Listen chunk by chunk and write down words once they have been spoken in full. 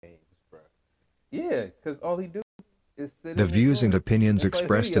Yeah, because all he do is sit. The views and opinions That's like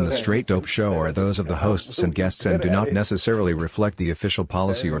expressed in the videos. Straight Dope Show are those of the hosts and guests and do not necessarily reflect the official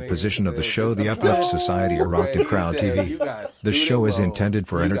policy or position of the show, The Uplift Society, or Rock the Crowd TV. The show is intended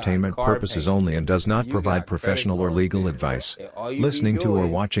for entertainment purposes only and does not provide professional or legal advice. Listening to or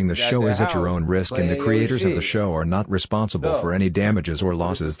watching the show is at your own risk, and the creators of the show are not responsible for any damages or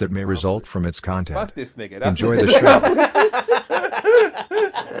losses that may result from its content. Fuck this nigga. Enjoy the show.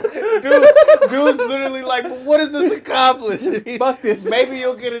 Dude's literally like, what does this accomplish? Fuck this. Maybe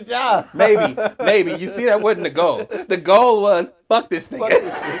you'll get a job. Maybe. You see, that wasn't the goal. The goal was, fuck this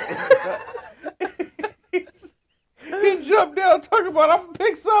nigga. He jumped down talking about, I'm going to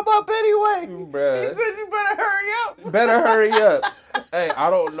pick some up anyway. Bruh. He said, you better hurry up. Better hurry up. Hey, I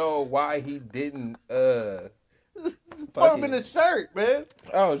don't know why he didn't, Put him in his shirt, man.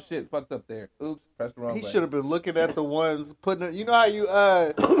 Oh, shit. Fucked up there. Oops. Pressed the wrong He button. should have been looking at the ones putting it. You know how you do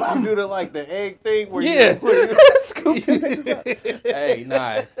the egg thing where yeah. you Scoop the niggas up. Hey,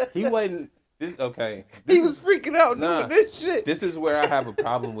 nah. He wasn't. Okay. He was freaking out doing this shit. This is where I have a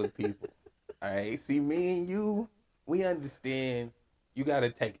problem with people. All right. See, me and you, we understand you got to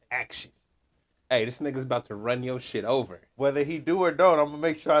take action. Hey, this nigga's about to run your shit over. Whether he do or don't, I'm going to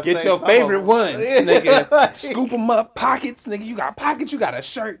make sure I get say your some favorite of them. ones, nigga. Scoop them up. Pockets, nigga. You got pockets. You got a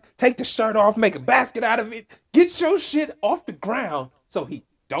shirt. Take the shirt off. Make a basket out of it. Get your shit off the ground so he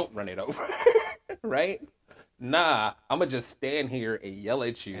don't run it over. Right? Nah, I'm going to just stand here and yell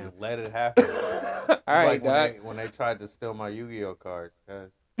at you. And let it happen. All right, like when they tried to steal my Yu-Gi-Oh cards.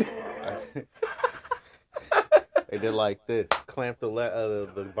 They did like this, clamped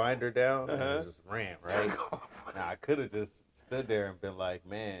the binder down, and just ran, right? Now, I could have just stood there and been like,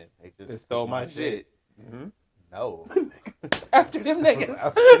 man, they just stole my shit. Mm-hmm. No. After them niggas.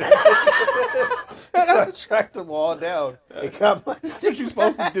 I tracked them all down. They got my shit. That's what you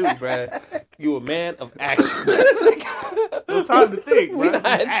supposed to do, bruh. You a man of action. No time to think, bro. Just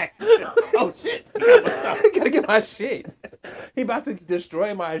act. Oh, shit. I gotta get my shit. He about to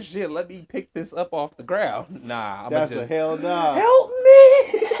destroy my shit. Let me pick this up off the ground. Nah, that's a hell nah. Help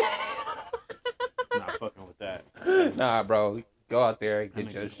me. Not fucking with that. Nah, bro. Go out there and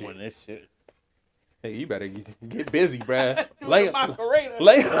get your shit. This shit. Hey, you better get busy, bruh.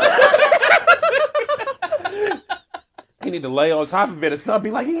 You need to lay on top of it or something.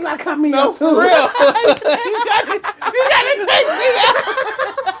 Be like, you gotta cut me up too. For real. you gotta take me out.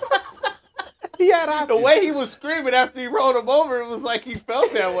 He had options. The way he was screaming after he rolled him over, it was like he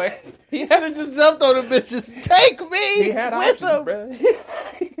felt that way. He should have just jumped on the bitch. Just take me. He had with options, him. Bro.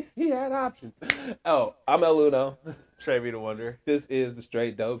 He had options. Oh, I'm El Uno. Trey me the wonder. This is the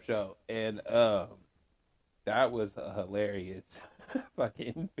Straight Dope Show, and that was a hilarious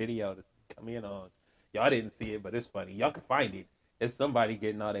fucking video to come in on. Y'all didn't see it, but it's funny. Y'all can find it. It's somebody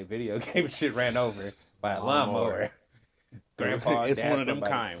getting all their video game shit ran over by a lawnmower. Grandpa, it's dad, one of them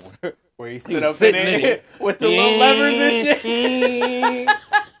somebody. kind where he sit up sitting in it with the little levers and shit.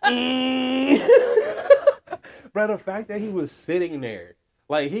 Bro, the fact that he was sitting there,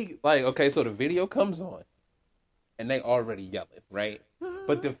 okay, so the video comes on, and they already yelling, right?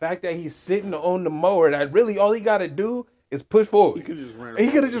 But the fact that he's sitting on the mower, that really all he got to do is push forward. He could have just ran. He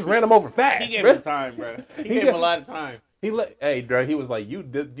could have just ran him over fast. He gave him time, bro. He gave him a lot of time. Hey, bro, he was like,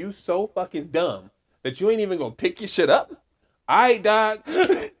 you so fucking dumb that you ain't even gonna pick your shit up. All right, dog.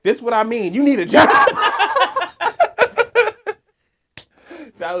 This what I mean. You need a job.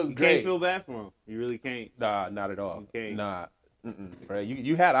 That was great. You can't feel bad for him. You really can't. Nah, not at all. You can't. Nah, bro.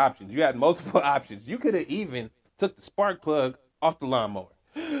 You had options. You had multiple options. You could have even took the spark plug off the lawnmower.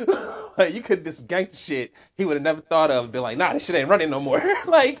 Like, you could have did some gangster shit he would have never thought of and been like, nah, this shit ain't running no more.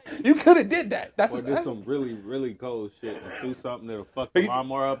 Like, you could have did that. Or did some really, really cold shit and do something that'll fuck the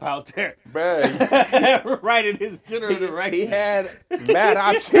lawnmower up out there. Bro. Right in his general direction. He had mad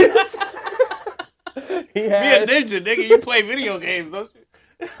options. He had... Be a ninja, nigga. You play video games, don't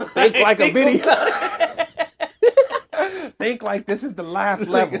you? Think like a video. Think like this is the last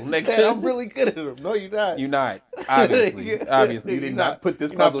level, nigga. I'm really good at them. No, you're not. You're not. Obviously. You did not put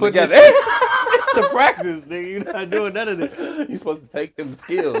this puzzle together. It's a practice, nigga. You're not doing none of this. You're supposed to take them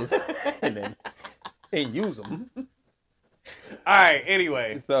skills and use them. All right,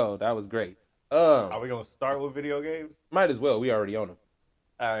 anyway. So, that was great. Are we going to start with video games? Might as well. We already own them.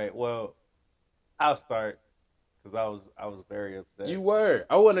 All right, well, I'll start. Because I was very upset. You were.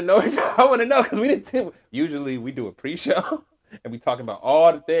 I want to know. I want to know because we didn't. Usually we do a pre-show and we talking about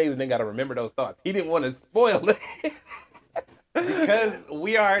all the things and then got to remember those thoughts. He didn't want to spoil it. Because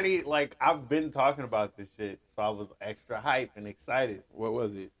we already, I've been talking about this shit. So I was extra hyped and excited. What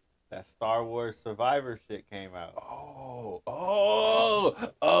was it? that Star Wars Survivor shit came out.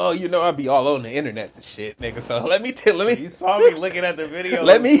 You know I be all on the internet and shit, nigga. So let me. You saw me looking at the video.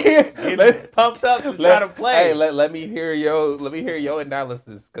 Let me hear. Pumped up to try to play. Hey, let me hear your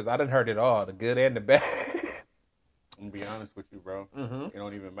analysis because I done heard it all, the good and the bad. I'm gonna be honest with you, bro. Mm-hmm. It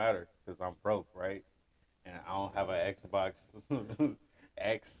don't even matter because I'm broke, right? And I don't have an Xbox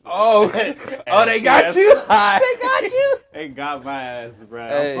X. They got you. They got you. They got my ass, bro.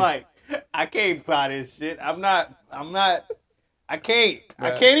 Hey. I'm like, I can't buy this shit. I can't. Bruh.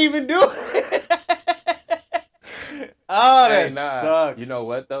 I can't even do it. Oh, that sucks. You know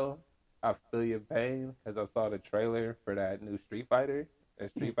what though? I feel your pain because I saw the trailer for that new Street Fighter.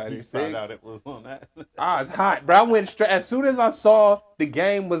 Street Fighter 6. Found out it was on that. It's hot, bro. I went straight as soon as I saw the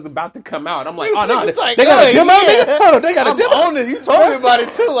game was about to come out. I'm like, oh no, it's like, they got a demo. Hold on, they got a demo. I'm on it. You told me about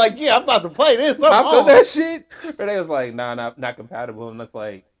it too. Like, yeah, I'm about to play this. I feel that shit. But they was like, nah, not compatible. And it's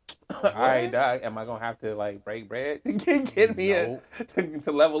like, all right, dog, am I gonna have to like break bread to get me to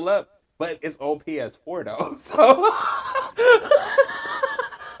level up? But it's on PS4 though, so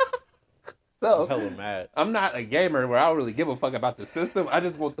hella mad. I'm not a gamer where I don't really give a fuck about the system. I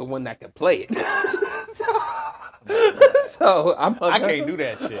just want the one that can play it. so I can't do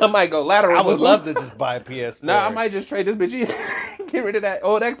that shit. I might go lateral. I would love to just buy a PS4. Nah, I might just trade this bitch in. Get rid of that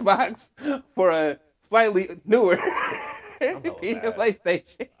old Xbox for a slightly newer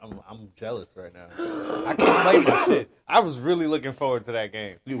PlayStation. I'm jealous right now. I can't play my shit. I was really looking forward to that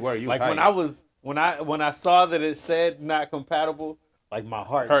game. You like hyped. when I saw that it said not compatible, like my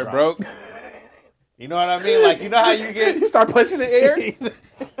heart broke. You know what I mean? Like, you know how you get... You start punching the air? You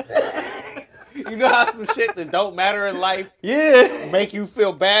know how some shit that don't matter in life make you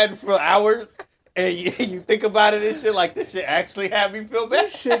feel bad for hours? And you think about it and shit like, this shit actually have me feel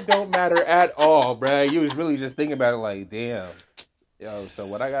bad? This shit don't matter at all, bruh. You was really just thinking about it like, damn. Yo, so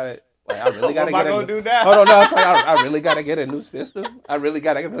what I gotta... Like, I really gotta what am I gonna do now? Hold on, no, it's like, I really gotta get a new system. I really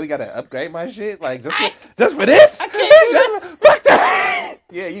gotta upgrade my shit. Like, just for this? I can't Fuck that!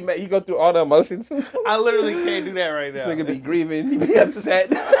 Yeah, you go through all the emotions. I literally can't do that right now. This nigga be grieving. He be upset.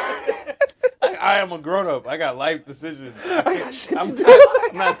 I am a grown up. I got life decisions. I'm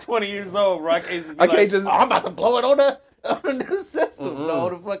not 20 years old, bro. I can't just I'm about to blow it on a new system. Mm-hmm. No,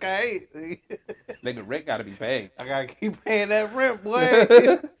 the fuck I ain't. Nigga, rent gotta be paid. I gotta keep paying that rent,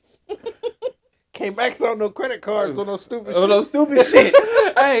 boy. Can't max on no credit cards on no stupid shit. No stupid shit.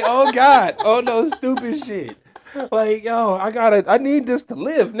 Hey, oh God. Oh, no stupid shit. Like, yo, I need this to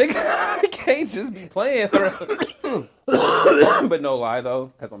live, nigga. I can't just be playing. But no lie, though,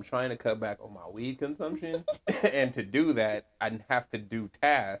 because I'm trying to cut back on my weed consumption. And to do that, I have to do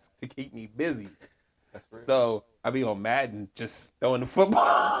tasks to keep me busy. So I be on Madden just throwing the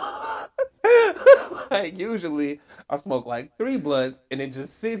football. Like, usually, I smoke like 3 blunts and then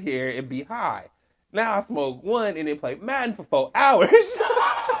just sit here and be high. Now I smoke 1 and then play Madden for 4 hours.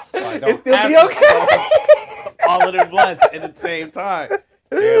 So I don't still be okay. All of their blunts at the same time.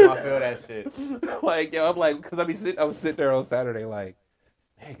 Damn, I feel that shit. Like, yo, I'm like, because I was sitting there on Saturday like,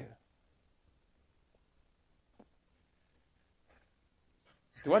 nigga,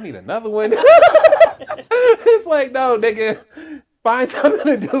 do I need another one? It's like, no, nigga, find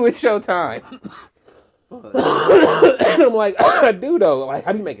something to do with your time. And I'm like, I do though. Like,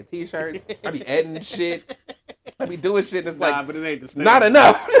 I be making t-shirts. I be editing shit. I be doing shit that's like, but it ain't the same. Not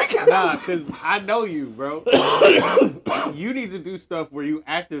enough. Nah, because I know you, bro. You need to do stuff where you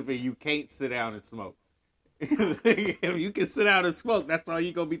active and you can't sit down and smoke. If you can sit down and smoke, that's all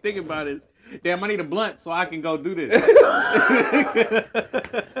you gonna be thinking about is, damn, I need a blunt so I can go do this.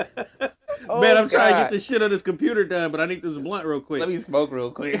 Man, I'm trying to get this shit on this computer done, but I need this blunt real quick. Let me smoke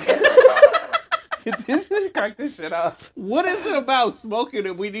real quick. Crack this shit off. What is it about smoking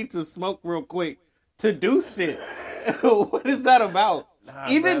that we need to smoke real quick to do shit? What is that about? Nah,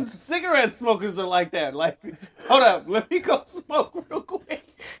 even cigarette smokers are like that. Like, hold up, let me go smoke real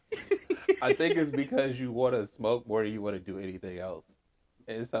quick. I think it's because you want to smoke more than you want to do anything else.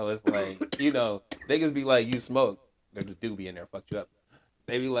 And so it's like, you know, niggas be like, you smoke. There's a dude be in there, fuck you up.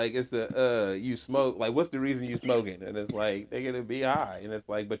 They be like, it's you smoke. Like, what's the reason you smoking? And it's like, they gonna be high. And it's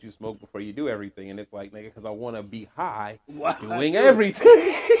like, but you smoke before you do everything. And it's like, nigga, because I want to be high doing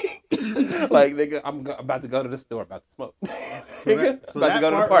everything. Like, nigga, I'm about to go to the store, about to smoke. So about to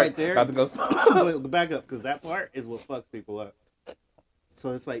go to the park, right there, about to go smoke. Back up, because that part is what fucks people up. So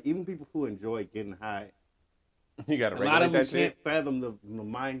it's like, even people who enjoy getting high, you gotta a lot of them that can't shit. fathom the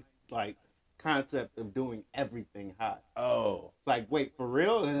mind, like, concept of doing everything high. Oh. It's like, wait, for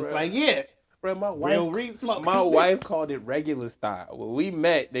real? And it's like, yeah. Bro, my wife called it regular style. When we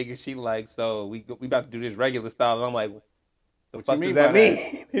met, nigga, she like, so we about to do this regular style. And I'm like, The What fuck you mean does that by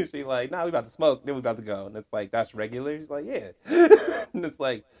mean? And she like, nah, we about to smoke, then we about to go. And it's like, that's regular? She's like, yeah. And it's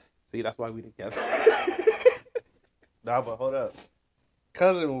like, see, that's why we together. Nah, but hold up.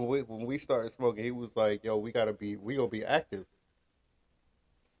 Cousin, when we started smoking, he was like, yo, we gonna be active.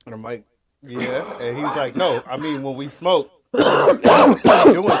 And I'm like, yeah. And he's like, no, I mean, when we smoke,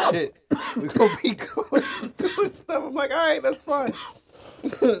 doing shit, we gonna be doing stuff. I'm like, all right, that's fine.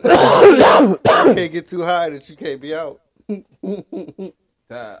 You can't get too high that you can't be out.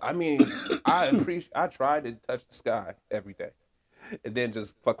 I mean, I try to touch the sky every day, and then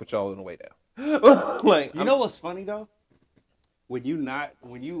just fuck with y'all on the way down. Like, You know what's funny though? When you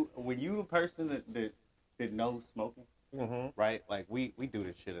the person that knows smoking, right? Like we do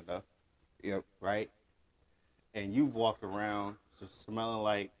this shit enough, yep, right? And you've walked around just smelling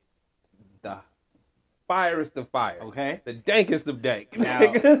like the firest of fire, okay, the dankest of dank.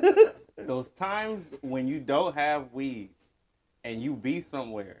 Now, those times when you don't have weed and you be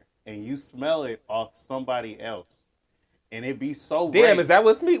somewhere and you smell it off somebody else, and it be so damn, rank, is that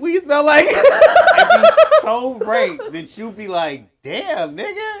what weed smell like? it be so rank that you be like, damn,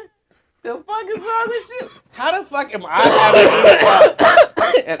 nigga, the fuck is wrong with you? How the fuck am I having these thoughts?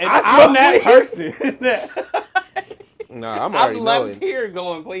 And I'm that person. Nah, I'm already I'm left knowing. here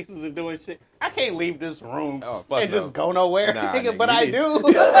going places and doing shit. I can't leave this room and no. just go nowhere, Nah, nigga, nigga, but you I need- do.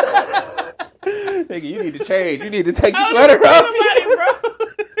 Nigga, you need to change. You need to take the I sweater don't know off. nobody, bro.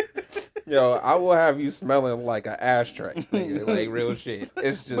 Yo, I will have you smelling like an ashtray, nigga. Like real shit.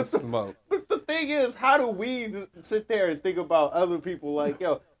 It's just smoke. But the thing is, how do we sit there and think about other people like,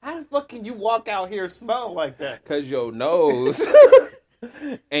 yo, how the fuck can you walk out here smelling like that? Cause your nose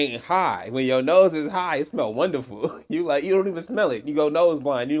ain't high. When your nose is high, it smell wonderful. You don't even smell it. You go nose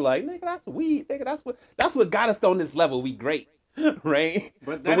blind. You like, nigga, that's weed. Nigga, that's what got us on this level. We great, right?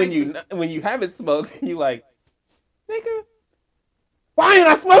 But when you haven't smoked, you like, nigga, why ain't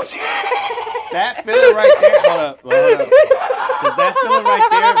I smoked yet? That feeling right there, hold up. Cause that feeling right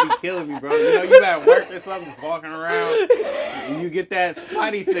there be killing me, bro. You know, you at work or something, just walking around, and you get that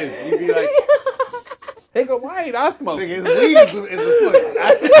spidey sense. You be like, nigga, why ain't I smoking? nigga, his weed is a foot.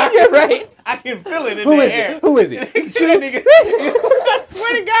 Yeah, right. I can feel it in Who the is air. it? Who is it? It's you, nigga. I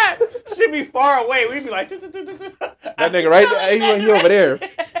swear to God, should be far away. We'd be like, That nigga right there. He over there.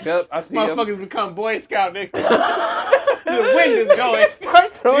 Yep, I see him. motherfuckers become Boy Scout, nigga. The wind is going.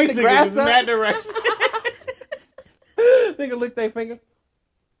 Start throwing These the niggas grass is up. in that direction. Nigga lick their finger.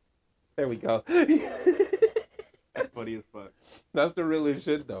 There we go. That's funny as fuck. That's the realest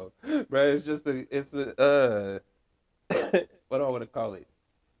shit though, bro. It's what do I want to call it?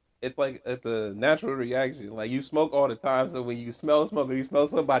 It's a natural reaction. Like you smoke all the time, so when you smell smoke or you smell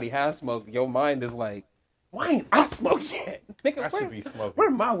somebody has smoked, your mind is like, why ain't I smoked yet? Nigga, I should be smoking.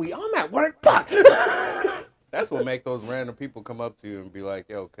 Where my weed? I'm at work. Fuck. That's what make those random people come up to you and be like,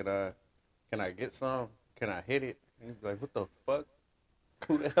 yo, can I get some? Can I hit it? And you be like, what the fuck?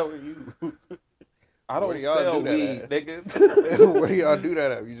 Who the hell are you? I don't Where do y'all sell do that weed, at? nigga. Where do y'all do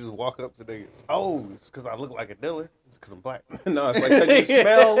that at? You just walk up to niggas. Oh, it's because I look like a dealer. It's because I'm black. No, it's like 'cause you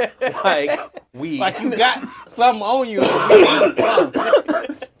smell like weed. Like you got something on you and you need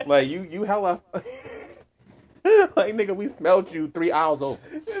something. Like you hella like nigga, we smelled you 3 hours over.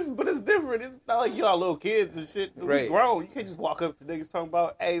 But it's different. It's not like y'all little kids and shit. We Right. grown. You can't just walk up to niggas talking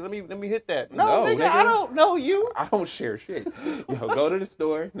about, hey, let me hit that. No, No, nigga, nigga. I don't know you. I don't share shit. Yo, go to the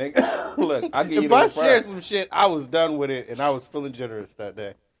store, nigga. Look, I'll give you If the I price. shared some shit, I was done with it, and I was feeling generous that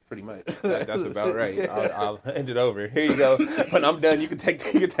day. Pretty much. That's about right. I'll hand it over. Here you go. When I'm done, you can take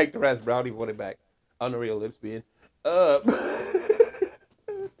the rest, bro. I don't even want it back. On the real lips being.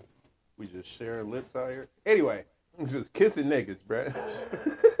 We just sharing lips out here. Anyway, Just kissing niggas, bro.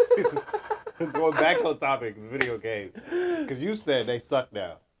 going back on topic, video games. Because you said they suck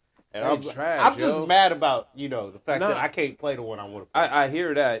now. And They I'm trash, just yo. mad about, the fact Nah. that I can't play the one I want to play. I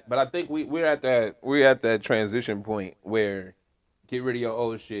hear that, but I think we're at that transition point where get rid of your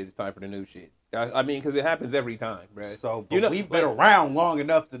old shit. It's time for the new shit. I mean, because it happens every time, bro. So, but we've been around long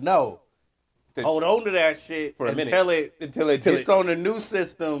enough to know. Hold on to that shit for a minute until it gets on the new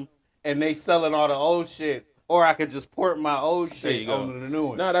system and they selling all the old shit. Or I could just port my old shit onto the new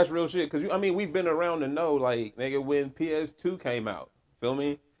one. No, that's real shit. Because, we've been around to know, like, nigga, when PS2 came out. Feel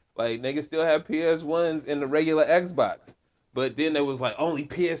me? Like, niggas still have PS1s in the regular Xbox. But then it was, like, only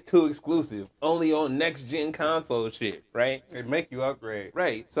PS2 exclusive. Only on next-gen console shit, right? It make you upgrade.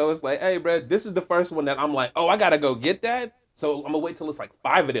 Right. So it's like, hey, bro, this is the first one that I'm like, oh, I got to go get that? So I'm going to wait till it's, like,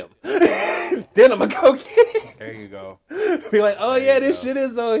 5 of them. Then I'm going to go get it. There you go. Be like, oh yeah, this shit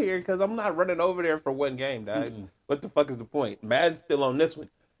is on here because I'm not running over there for one game, dog. What the fuck is the point? Madden's still on this one.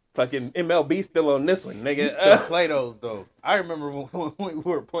 Fucking MLB still on this one, nigga. You still play those though. I remember when we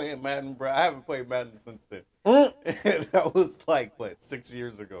were playing Madden, bro. I haven't played Madden since then. And that was like what 6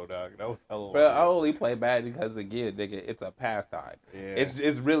 years ago, dog. That was hella. Bro, I only play Madden because again, nigga, it's a pastime. Yeah.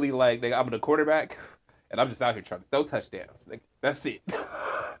 It's really like, nigga, I'm the quarterback, and I'm just out here trying to throw touchdowns. Nigga, that's it.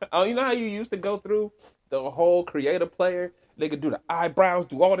 Oh, you know how you used to go through the whole creative player? Nigga, do the eyebrows,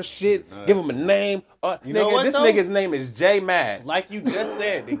 do all the shit, give him a name. You know what, this though? nigga's name is J Mad. Like you just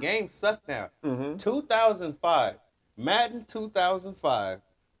said, the game sucked now. 2005, Madden 2005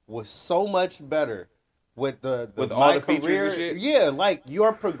 was so much better with with my all the career. features and shit. Yeah, like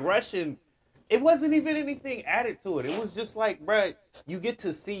your progression. It wasn't even anything added to it. It was just like, bruh, you get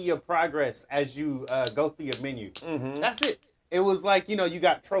to see your progress as you go through your menu. That's it. It was like, you know, you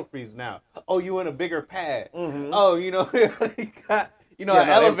got trophies now. Oh, you in a bigger pad. Oh, you know, you got, an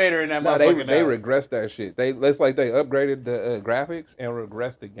elevator in that motherfucker. They regressed that shit. It's like they upgraded the graphics and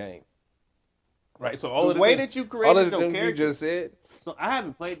regressed the game. Right. So all the of the way things, that you all created of the your things you character. just said. So I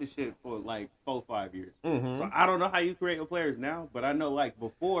haven't played this shit for like 4-5 years. So I don't know how you create your players now, but I know like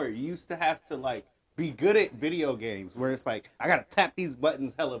before you used to have to like be good at video games where it's like I gotta tap these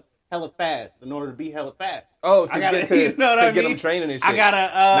buttons hella fast in order to be hella fast. Oh, to I gotta, get to, you know what to I get mean? them training and shit. I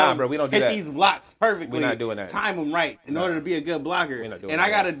gotta nah, bro, we don't do hit that. these blocks perfectly. We're not doing that. Time them right in order to be a good blocker. We're not doing and I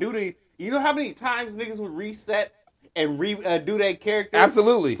that. gotta do these. You know how many times niggas would reset and do their character?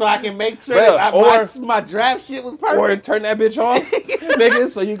 Absolutely. So I can make sure Bro, that my draft shit was perfect. Or turn that bitch off, nigga,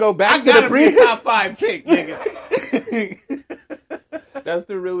 so you go back I to the gotta be a pre. top 5 pick, nigga. That's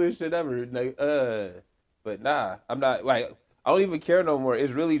the realest shit ever. Like, but nah, I'm not like I don't even care no more.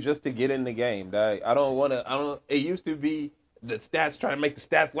 It's really just to get in the game. Dog. I don't want to. It used to be the stats trying to make the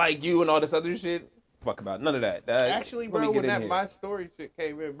stats like you and all this other shit. Fuck about none of that. Dog. Actually, Let me bro, get when in that here. My Story shit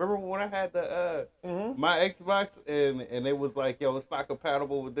came in, remember when I had the my Xbox and it was like, yo, it's not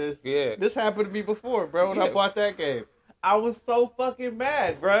compatible with this. Yeah. This happened to me before, bro, when I Yeah. bought that game. I was so fucking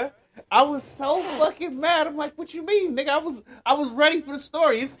mad, bro. I was so fucking mad. I'm like, what you mean, nigga? I was ready for the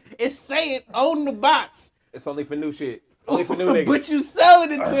story. It's saying on the box. It's only for new shit. Only for new niggas. But you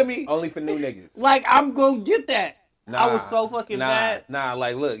selling it to me. Only for new niggas. Like, I'm gonna get that. I Nah, was so fucking mad. Nah,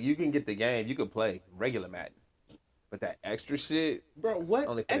 like, look, you can get the game. You can play regular Madden. But that extra shit, Bro, what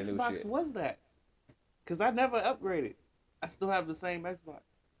only for the new Xbox shit. was that? Because I never upgraded. I still have the same Xbox.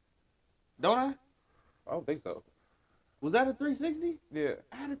 Don't I? I don't think so. Was that a 360? Yeah.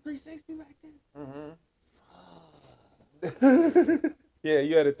 I had a 360 back then. Yeah,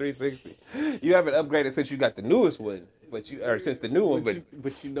 you had a 360. You haven't upgraded since you got the newest one, since the new one,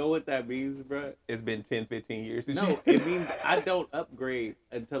 But you know what that means, bro? it's been 10, 15 years since No, you... it means I don't upgrade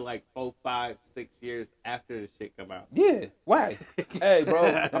until like 4, 5, 6 years after the shit come out. Yeah, why? Hey, bro,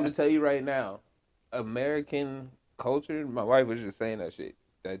 I'm going to tell you right now, American culture, my wife was just saying that shit,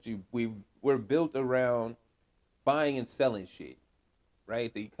 that we're built around buying and selling shit,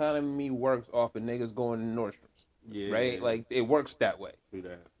 right? The economy works off of niggas going to Nordstrom's. Yeah. Right? Like, it works that way. Do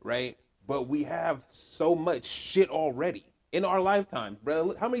that. Right? But we have so much shit already in our lifetimes, bro.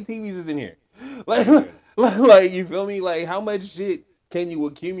 Look, how many TVs is in here? Like, you feel me? Like, how much shit can you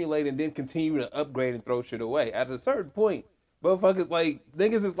accumulate and then continue to upgrade and throw shit away? At a certain point, motherfuckers, like,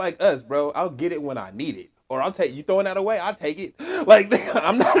 niggas is like us, bro. I'll get it when I need it. Or I'll take, you throwing that away, I'll take it. Like,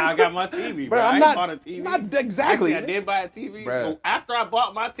 I'm not. I got my TV, bro. I'm I not, ain't bought a TV. Not exactly. Actually, I did buy a TV. Bruh. But after I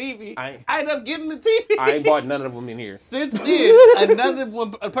bought my TV, I ended up getting the TV. I ain't bought none of them in here. Since then,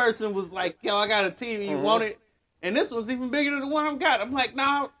 a person was like, yo, I got a TV, you want it? And this one's even bigger than the one I've got. I'm like,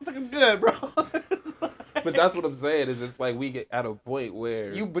 nah, I think I'm good, bro. But that's what I'm saying, is it's like we get at a point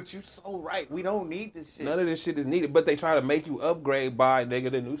where But you so right. We don't need this shit. none of this shit is needed, but they try to make you upgrade by, nigga,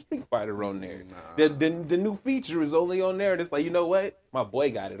 the new Street Fighter on there. Nah. The new feature is only on there, and it's like, you know what? My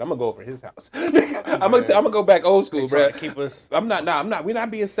boy got it. I'm gonna go over his house. I'm gonna go back old school, bro. Trying to keep us. I'm not. We're not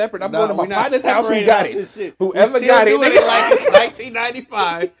being separate. I'm Nah, going to we my not partner's house who separated got out this it. shit. Whoever we got it, doing it like it's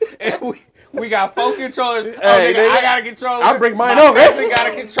 1995, and we got 4 controllers. Hey, nigga, I got a controller. I'll bring mine My over. cousin got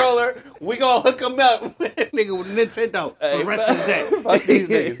a controller. We gonna hook him up, nigga, with Nintendo for the rest of the day. Fuck these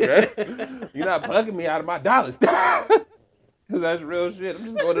days, bro. You're not bugging me out of my dollars. That's real shit. I'm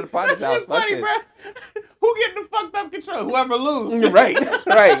just going to the partner's That house. shit Fuck funny, this. bro. Who getting the fucked up controller? Whoever lose.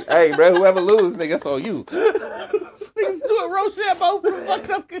 Right. Hey, bro, whoever lose, nigga, that's on you. Niggas do a Rochambeau for the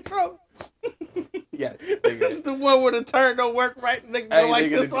fucked up controller. Yes. This is the one where the turn don't work right. Nigga go Hey, like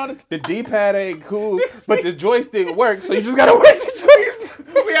nigga, this on it. the D-pad ain't cool, but the joystick works, so you just gotta work the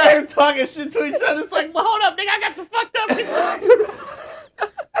joystick. We out here talking shit to each other. It's like, well, hold up, nigga, I got the fucked up controller.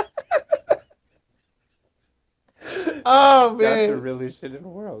 Oh That's the man. realest shit in the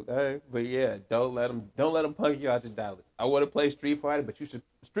world. But yeah, don't let them punk you out your dollars. I want to play Street Fighter, but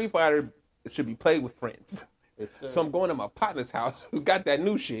Street Fighter should be played with friends. So I'm going to my partner's house who got that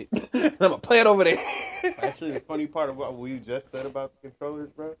new shit, and I'm gonna play it over there. Actually, the funny part of what we just said about the controllers,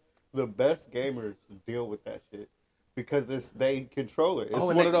 bro, the best gamers deal with that shit because it's they controller. It's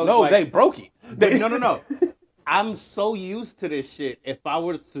one of those. No, like, they broke it. No. I'm so used to this shit. If I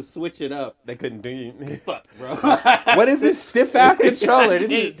was to switch it up, They couldn't do you. fuck, bro. What is this stiff ass controller? I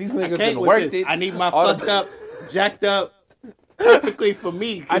can't- These niggas I can't done with worked this. it. I need my All the- fucked up, jacked up, perfectly for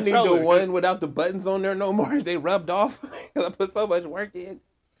me. I need the controller. one without the buttons on there no more. They rubbed off because I put so much work in.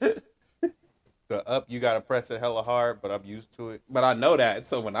 the up, you gotta press it hella hard, but I'm used to it. But I know that,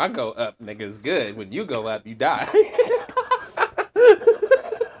 so when I go up, nigga, it's good. When you go up, you die.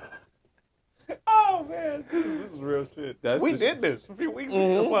 Oh man, this is real shit. We did this a few weeks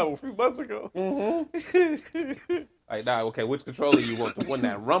ago, a few months ago. Like, nah, okay, which controller you want? The one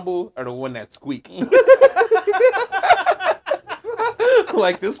that rumble or the one that squeak?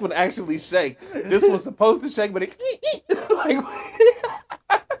 Like, this one actually shake. This one's supposed to shake, but it like,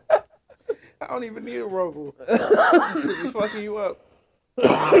 I don't even need a rumble. This should be fucking you up.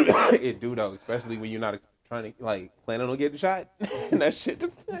 it do though, especially when you're not trying to like planning on getting shot. And that shit,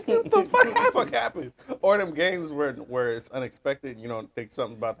 what the fuck happened? Or them games where it's unexpected, you don't think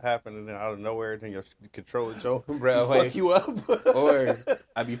something's about to happen, and then out of nowhere, then your controller fuck you up. Or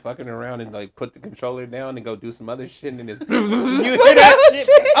I be fucking around and like put the controller down and go do some other shit, and it's You hear that shit?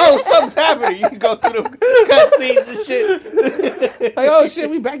 Oh, something's happening. You can go through the cutscenes and shit. like, oh shit,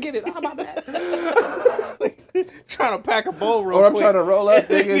 we back in it. Oh, my bad. Trying to pack a bowl real Or I'm quick. trying to roll up,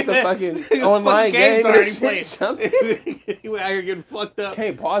 nigga, it's a fucking online game's game. already and played. shit jumped. You out here getting fucked up.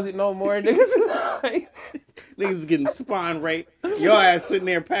 Can't pause it no more, niggas. Like, Niggas getting spawn raped. Your ass sitting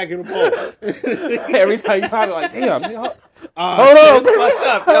there packing a bowl. every time you pop it, like, damn, nigga, Hold on. It's fucked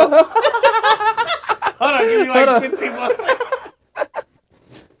up, yo. Hold on, give me like Hold on. 15 more seconds.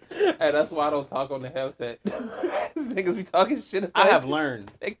 and that's why I don't talk on the headset. These niggas be talking shit. I have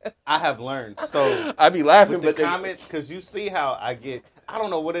learned. So I be laughing, with the but they- comments, because you see how I don't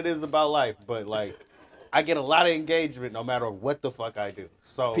know what it is about life, but like I get a lot of engagement no matter what the fuck I do.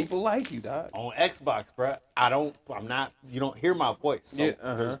 So people like you, dog. on Xbox, bruh, you don't hear my voice. So Yeah,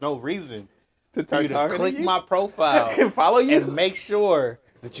 there's no reason To for you to talking click to you? my profile and follow you. and make sure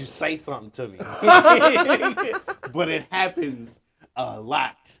that you say something to me. But it happens a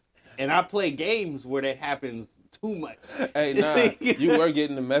lot. And I play games where that happens too much. Hey, nah, you were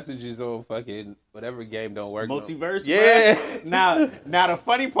getting the messages on fucking whatever game don't work. Multiverse, Yeah. bruh. Now the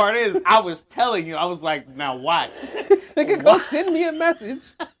funny part is, I was telling you, I was like, now watch. Nigga, go send me a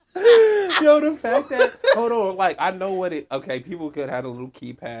message. Yo, the fact that hold on, like I know what it. Okay, people could have a little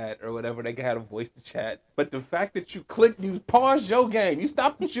keypad or whatever. They could have a voice to chat, but the fact that you clicked, you paused your game, you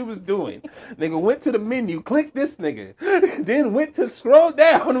stopped what you was doing. Nigga went to the menu, clicked this nigga, then went to scroll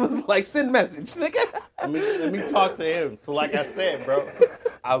down and was like, send message, nigga. Let me talk to him. So like I said, bro,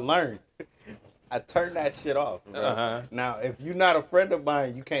 I learned. I turned that shit off, bro. Uh-huh. Now, if you're not a friend of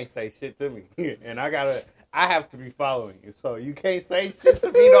mine, you can't say shit to me. And I have to be following you. So you can't say shit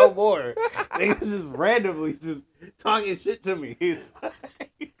to me no more. Niggas just randomly just talking shit to me. It's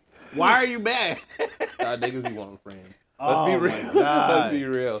like, why are you mad? Niggas be wanting friends. Oh, Let's be my real. God. Let's be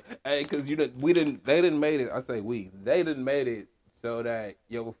real. Hey, cause they didn't made it. I say they didn't made it so that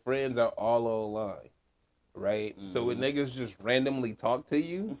your friends are all online. Right? So when niggas just randomly talk to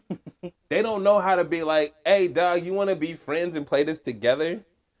you, they don't know how to be like, hey dog, you wanna be friends and play this together?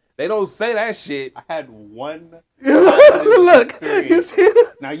 They don't say that shit. I had one Look, experience. you see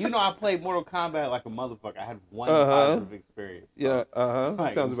that? Now, you know I played Mortal Kombat like a motherfucker. I had one Uh-huh. positive experience. bro. Yeah,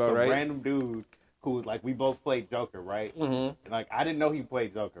 Like, sounds about some right. random dude who was like, we both played Joker, right? Mhm. And, like, I didn't know he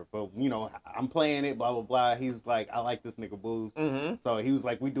played Joker, but you know, I'm playing it, blah blah blah. He's like, I like this nigga Booze. Mhm. So he was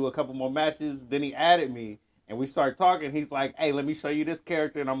like, we do a couple more matches. Then he added me, and we started talking. He's like, hey, let me show you this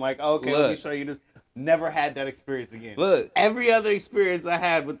character, and I'm like, okay, let me Look. show you this. Never had that experience again. Look, Every other experience I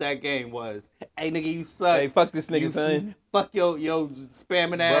had with that game was, hey nigga, you suck. hey, fuck this nigga, You son. Fuck yo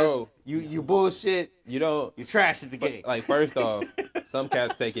spamming ass. Bro. You bullshit. You don't You trash at the game. like. First off, some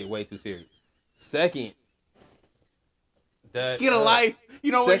cats take it way too serious. Second, that Get a life.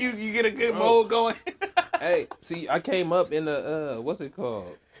 You know when Sec- you get a good Bro. mode going. Hey, see, I came up in the what's it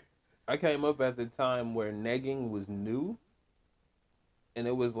called? I came up at the time where negging was new. And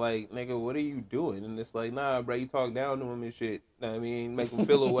it was like, nigga, what are you doing? And it's like, nah, bro, you talk down to them and shit. Know what I mean, make them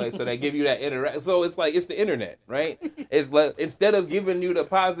feel away. So they give you that interact. So it's like, it's the internet, right? It's like, instead of giving you the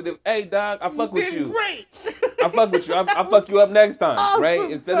positive, hey, dog, I fuck with you. Great. I fuck with you. I fuck you up next time, Awesome,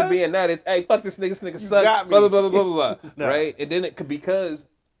 right? Instead son. of being that, it's, hey, fuck this nigga sucks. got me. Blah, blah, blah, blah, blah, blah. No. Right? And then it could, because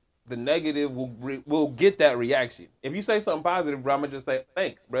the negative will get that reaction. If you say something positive, bro, I'm going to just say,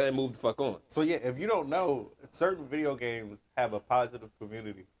 thanks, bro, and move the fuck on. So yeah, if you don't know, certain video games have a positive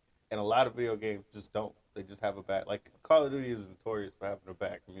community, and a lot of video games just don't. They just have a bad. Like Call of Duty is notorious for having a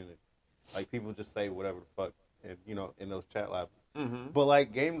bad community. Like people just say whatever the fuck, and in those chat lobbies. Mm-hmm. But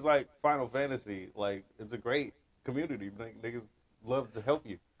like games like Final Fantasy, like it's a great community. Like, niggas love to help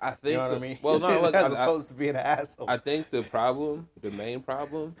you. I think, You know what I mean? Well, no, look, as opposed to being an asshole. I think the main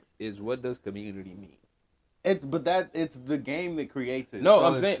problem is, what does community mean? It's the game that creates it. No, So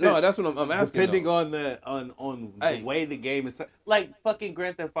I'm saying, no, that's what I'm asking. Depending though. on the Hey. way the game is, like fucking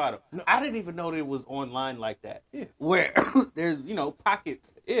Grand Theft Auto. No. I didn't even know that it was online like that. Yeah. Where there's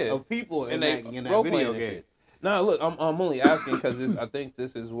pockets of people in that role video playing and game. shit. No, look, I'm only asking because I think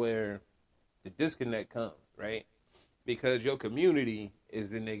this is where the disconnect comes, right? Because your community is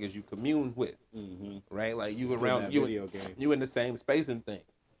the niggas you commune with, right? Like you around video game. you in the same space and things.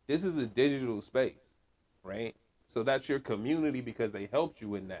 This is a digital space, right? So that's your community because they helped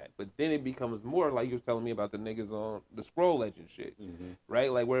you in that. But then it becomes more like you was telling me about the niggas on the Scroll Legend shit,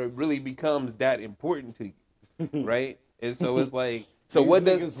 right? Like where it really becomes that important to you, right? And so it's like, so These what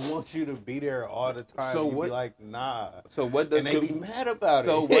niggas does want you to be there all the time? So You what- be like, nah. so what does And they be mad about it.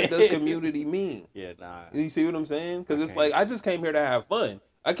 so what does community mean? Yeah, nah. You see what I'm saying? Because it's Okay. like, I just came here to have fun.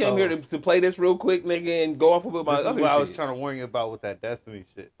 I came So- here to play this real quick, nigga, and go off with my This is other what I was shit. trying to warn you about with that Destiny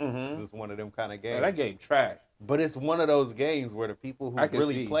shit. Mhm. This is one of them kind of Oh, games. that game trash. But it's one of those games where the people who I can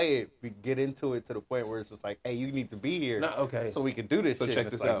really see. play it get into it to the point where it's just like, hey, you need to be here No, okay. so we can do this So shit. check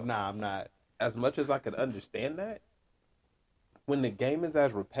And it's this like, out. nah, I'm not. As much as I could understand that, when the game is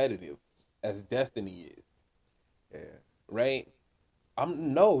as repetitive as Destiny is, Yeah. right?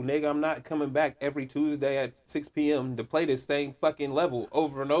 I'm not coming back every Tuesday at 6 p.m. to play this same fucking level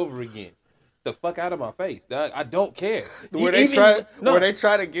over and over again. The fuck out of my face, dog. I don't care. Where they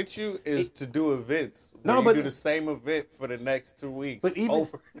try to get you is to do events. No, No, but- you do the same event for the next 2 weeks. But even-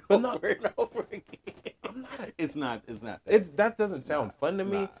 over and but over no- and over again. It's not. That doesn't sound fun to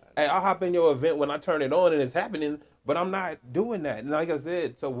me. Hey, I'll hop in your event when I turn it on and it's happening, but I'm not doing that. And like I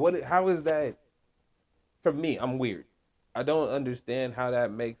said, so how is that? For me, I'm weird. I don't understand how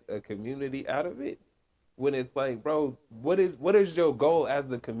that makes a community out of it. When it's like, bro, what is your goal as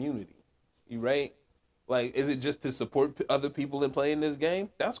the community? You right? Like, is it just to support other people in playing this game?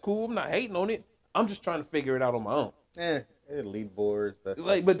 That's cool. I'm not hating on it. I'm just trying to figure it out on my own. Lead boards. That's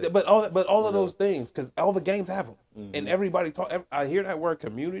Like, shit. but all of those things, because all the games have them, and everybody talk. I hear that word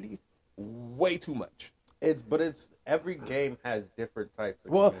community way too much. It's every game has different types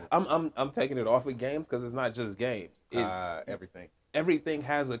of Well, community. I'm taking it off of games because it's not just games. It's everything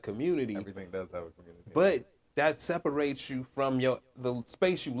has a community, Everything does have a community. but that separates you from the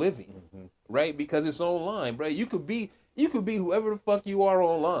space you live in, right? Because it's online, bro. You could be whoever the fuck you are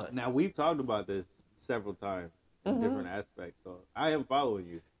online. Now we've talked about this several times in different aspects, so I am following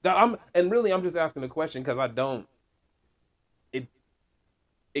you. I'm just asking the question because I don't.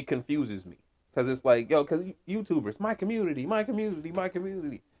 It confuses me because it's like, yo, because YouTubers, my community.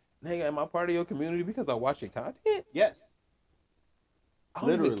 Nigga, am I part of your community because I watch your content? Yes. I don't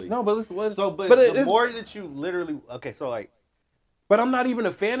even- Literally. No, but listen. the more that you literally But I'm not even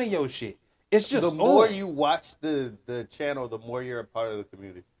a fan of your shit. It's just the more on. you watch the channel, the more you're a part of the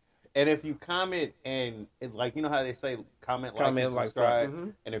community. And if you comment and like you know how they say comment, like, and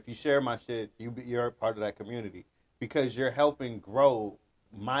subscribe, and if you share my shit, you're a part of that community because you're helping grow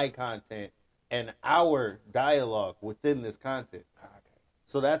my content and our dialogue within this content.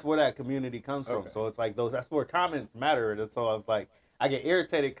 So that's where that community comes from. So it's like that's where comments matter. And so I'm like, I get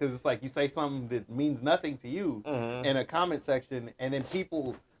irritated because it's like you say something that means nothing to you in a comment section, and then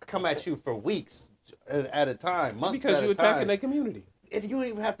people come at you for weeks at a time, months because at you're a time. attacking their community. If you don't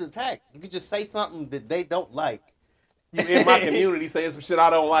even have to attack. You could just say something that they don't like. You in my community saying some shit I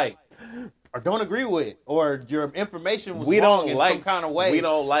don't like. Or don't agree with. Or your information was We wrong don't in like some kind of way. We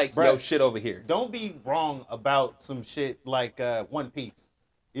don't like Bruh, your shit over here. Don't be wrong about some shit like One Piece.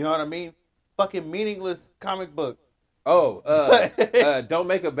 You know what I mean? Fucking meaningless comic book. Oh, don't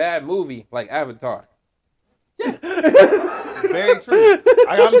make a bad movie like Avatar. Very true.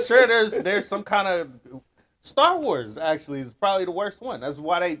 I'm sure there's some kind of Star Wars actually is probably the worst one. That's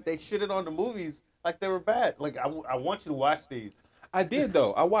why they shitted on the movies like they were bad. Like I want you to watch these. I did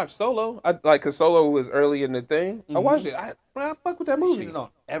though. I watched Solo. Cause Solo was early in the thing. I watched it. I fuck with that movie. Shitted on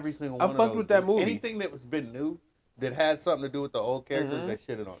every single I one. fucked with that movie. Anything that was been new that had something to do with the old characters, they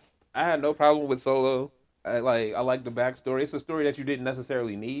shitted on. I had no problem with Solo. I like the backstory. It's a story that you didn't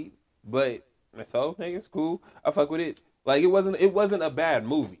necessarily need, but so it's cool. I fuck with it. Like it wasn't a bad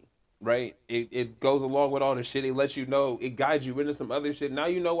movie. Right, it goes along with all the shit. It lets you know, it guides you into some other shit. Now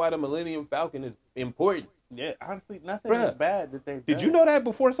you know why the Millennium Falcon is important. Yeah, honestly, nothing is bad that they did. You know that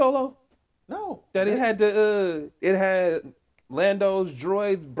before Solo? No, that it had Lando's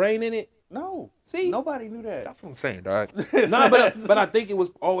droid's brain in it. No, see, nobody knew that. That's what I'm saying, dog. Nah, but I think it was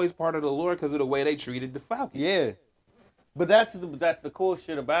always part of the lore because of the way they treated the Falcon. Yeah. But that's the cool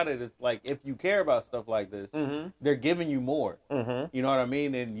shit about it. It's like if you care about stuff like this, they're giving you more. You know what I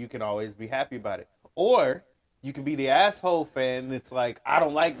mean? And you can always be happy about it. Or you can be the asshole fan that's like, I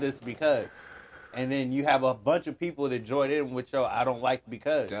don't like this because. And then you have a bunch of people that join in with your I don't like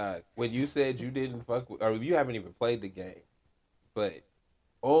because. God, when you said you didn't fuck with, or you haven't even played the game, but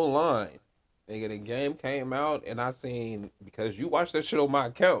online, nigga, the game came out and I seen, because you watched that shit on my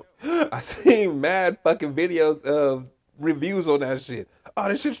account, I seen mad fucking videos of reviews on that shit. Oh,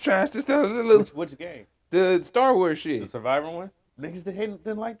 this shit's trash. Which game? The Star Wars shit. The Survivor one? Niggas that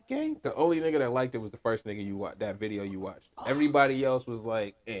didn't like the game? The only nigga that liked it was the first nigga you watched, that video you watched. Everybody else was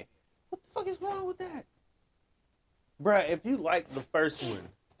like, eh. What the fuck is wrong with that? Bruh, if you liked the first one,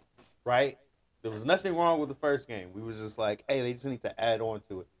 right? There was nothing wrong with the first game. We was just like, hey, they just need to add on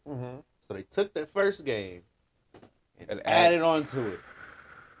to it. So they took that first game and added on to it.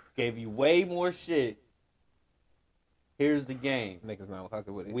 Gave you way more shit. Here's the game. Niggas not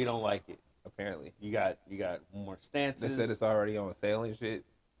fucking with it. We don't like it. Apparently. You got more stances. They said it's already on sale and shit.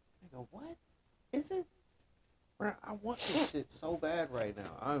 Nigga, what? Is it? Bro, I want this shit so bad right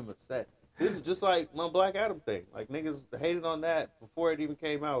now. I'm upset. This is just like my Black Adam thing. Like, niggas hated on that before it even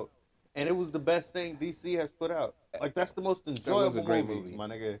came out. And it was the best thing DC has put out. Like, that's the most enjoyable movie, my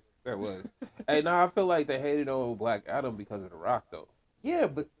nigga. That was. Hey, I feel like they hated on Black Adam because of The Rock, though. Yeah,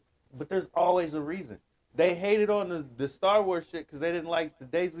 but there's always a reason. They hated on the Star Wars shit because they didn't like the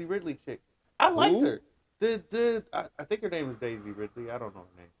Daisy Ridley chick. I liked her. I think her name is Daisy Ridley. I don't know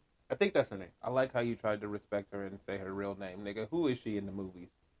her name. I think that's her name. I like how you tried to respect her and say her real name, nigga. Who is she in the movies?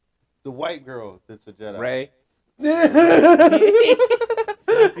 The white girl that's a Jedi. Rey.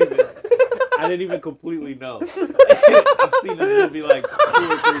 I didn't even completely know. I've seen this movie like 2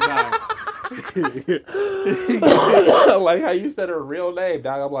 or 3 times. I like how you said her real name,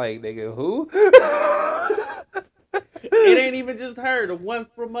 dog. I'm like, nigga, who? It ain't even just her. The one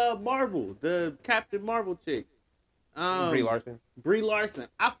from Marvel, the Captain Marvel chick. Brie Larson. Brie Larson.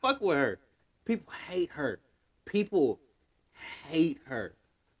 I fuck with her. People hate her.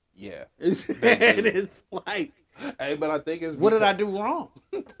 Yeah. And it's like, hey, but I think it's what did I do wrong?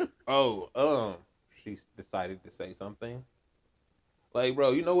 She decided to say something. Like,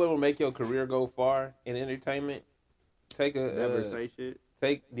 bro, you know what will make your career go far in entertainment? Never say shit.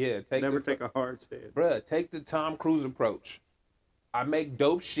 Never take a hard stance. Bruh, take the Tom Cruise approach. I make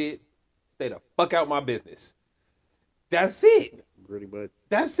dope shit. Stay the fuck out my business. That's it. Pretty much.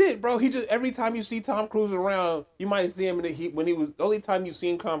 That's it, bro. He just, every time you see Tom Cruise around, you might see him the only time you've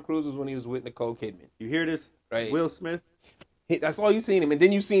seen Tom Cruise was when he was with Nicole Kidman. You hear this? Right. Will Smith. That's all you seen him, and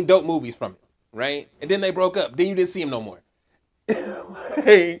then you seen dope movies from him, right? And then they broke up. Then you didn't see him no more.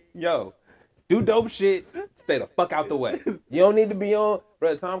 Hey, yo, do dope shit. Stay the fuck out the way. You don't need to be on.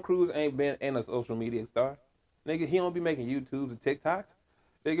 Bro, Tom Cruise ain't a social media star. Nigga, he don't be making YouTubes and TikToks.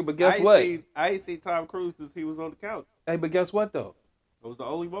 Nigga, but guess what? I ain't see Tom Cruise since he was on the couch. Hey, but guess what though? It was the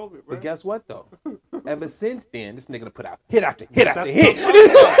only moment, bro. But guess what though? Ever since then, this nigga done put out hit after hit after hit.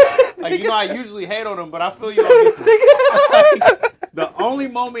 Like, you know, I usually hate on him, but I feel you on this one. Like, the only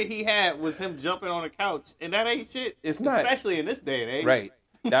moment he had was him jumping on the couch, and that ain't shit. It's not. Especially in this day and age. Right.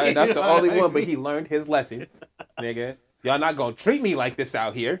 That's the only one, but he learned his lesson, nigga. Y'all not gonna treat me like this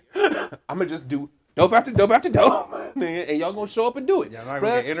out here. I'm gonna just do dope after dope after dope, nigga, and y'all gonna show up and do it. Y'all not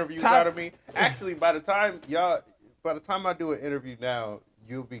gonna get interviews out of me. Actually, by the time I do an interview now,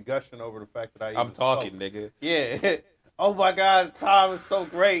 you'll be gushing over the fact that I'm talking, spoke. nigga. Yeah. Oh my God, Tom is so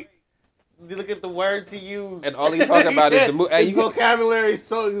great. You look at the words he used, and all he talking about is the movie. His vocabulary is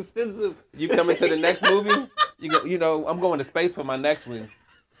so extensive. You coming to the next movie? You know, I'm going to space for my next one.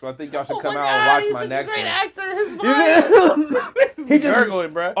 So I think y'all should come out and watch my next one. He's a great actor. His mind. He just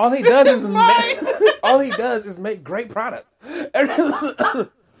gurgling, bro. All he does is make great products.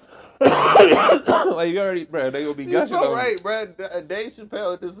 Like, you already, bro. They gonna be gushing so over. Right, bro. Dave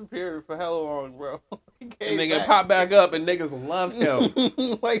Chappelle disappeared for hella long, bro. And nigga pop back up, and niggas love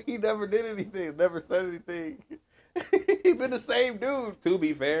him. Like he never did anything, never said anything. He been the same dude. To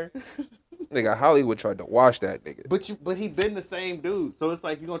be fair, nigga, Hollywood tried to wash that nigga. But he been the same dude. So it's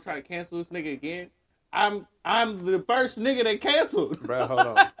like you gonna try to cancel this nigga again? I'm the first nigga that canceled. Bro, hold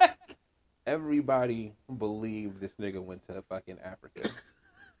on. Everybody believed this nigga went to fucking Africa.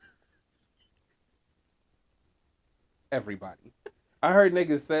 Everybody. I heard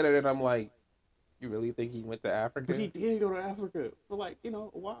niggas say that and I'm like, you really think he went to Africa? But he did go to Africa for like, a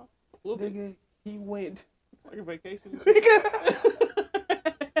while. A little bit. Nigga, he went Like a vacation.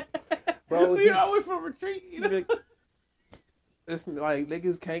 Bro, I went for a retreat. It's like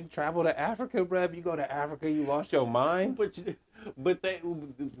niggas can't travel to Africa, bro. If you go to Africa, you lost your mind. But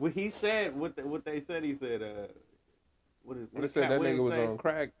he said what they said. He said, what They said that nigga was on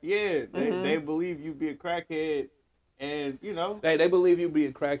crack. Yeah, they believe you be a crackhead, and they believe you be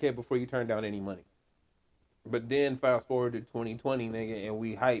a crackhead before you turn down any money. But then fast forward to 2020, nigga, and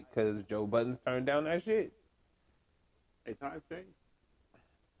we hype because Joe Budden's turned down that shit. Hey, times change.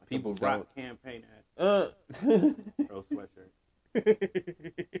 People rock campaign ad. Pro sweatshirt.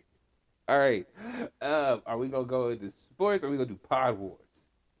 All right. Are we gonna go into sports or are we gonna do Pod Wars?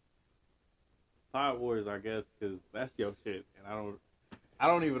 Pod Wars, I guess, because that's your shit, and I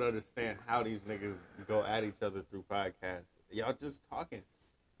don't even understand how these niggas go at each other through podcasts. Y'all just talking.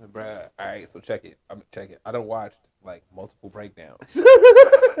 Bruh, all right, so check it. I done watched like multiple breakdowns of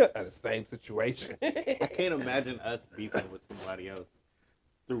the same situation. I can't imagine us beefing with somebody else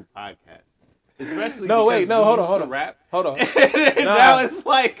through podcasts. Especially hold on. Rap. Hold on. Now it's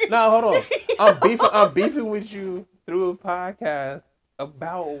like hold on. I'm beefing with you through a podcast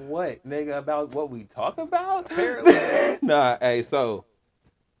about what, nigga? About what we talk about? Apparently. Hey, so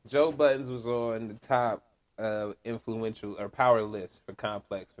Joe Buttons was on the top influential or power list for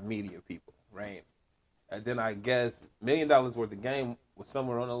Complex for media people, right? And then I guess $1 million worth of game was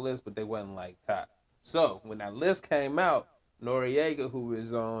somewhere on the list, but they wasn't like top. So when that list came out, Noriega, who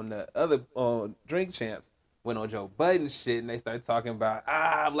is on the other Drink Champs, went on Joe Budden's shit, and they started talking about,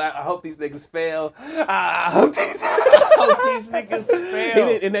 I hope these niggas fail. I hope these niggas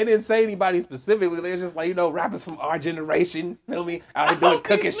fail. And they didn't say anybody specifically. They were just like, rappers from our generation, feel me? Out here doing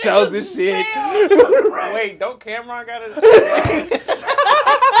cooking shows and shit. Wait, don't Cameron got it?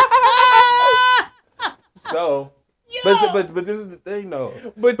 So, but this is the thing, though.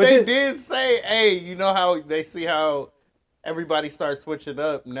 But they did say, hey, you know how they see how everybody starts switching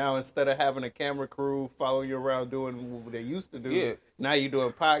up now. Instead of having a camera crew follow you around doing what they used to do, now you're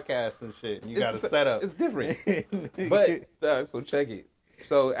doing podcasts and shit. And you got a setup. It's different. But so check it.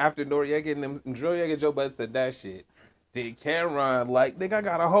 So after Noriega and Joe Budden said that shit, did Cameron nigga, I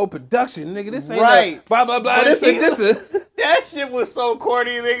got a whole production, nigga. This ain't right. Blah blah blah. This. That shit was so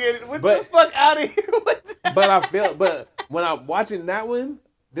corny, nigga. What the fuck out of here? But when I'm watching that one,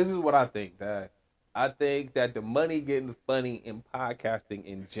 this is what I think. That I think that the money getting funny in podcasting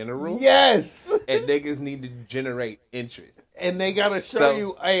in general. Yes. And niggas need to generate interest. And they gotta show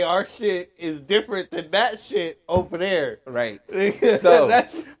you, hey, our shit is different than that shit over there. Right. So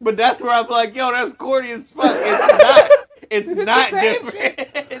that's where I'm like, yo, that's corny as fuck. It's not. It's not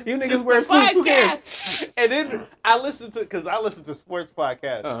different. You niggas wear suits. Who cares? And then I listen to sports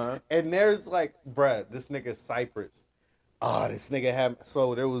podcasts, and there's like, bruh, this nigga Cypress. This nigga had.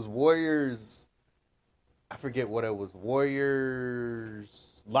 So there was Warriors. I forget what it was.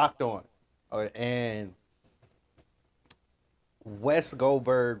 Warriors Locked On, and Wes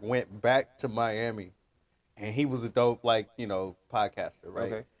Goldberg went back to Miami, and he was a dope podcaster,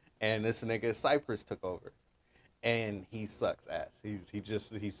 right? Okay. And this nigga Cypress took over. And he sucks ass. He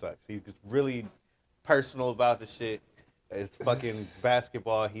sucks. He's really personal about the shit. It's fucking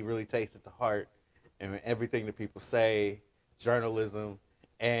basketball. He really takes it to heart. And everything that people say, journalism.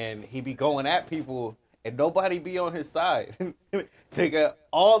 And he be going at people and nobody be on his side. They got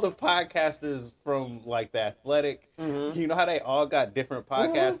all the podcasters from the Athletic. Mm-hmm. You know how they all got different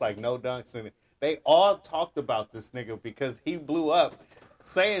podcasts like No Dunks, and they all talked about this nigga because he blew up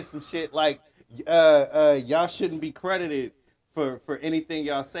saying some shit like, y'all shouldn't be credited for anything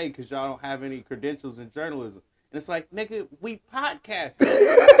y'all say because y'all don't have any credentials in journalism. And it's like, nigga, we podcast.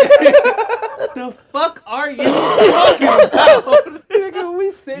 The fuck are you talking about? Nigga,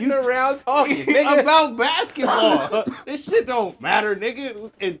 we sitting around talking about basketball. This shit don't matter, nigga.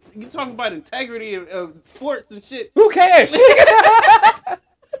 And you talking about integrity of sports and shit. Who cares?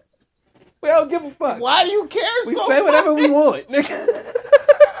 We don't give a fuck. Why do you care we so say whatever much? We want, nigga.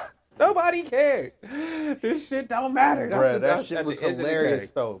 Nobody cares. This shit don't matter. Bruh, that shit was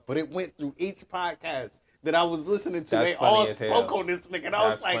hilarious, though. But it went through each podcast. that I was listening to, That's they all funny as spoke hell. on this nigga. And I was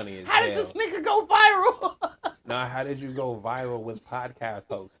That's like, funny as how did hell. this nigga go viral? Nah, how did you go viral with podcast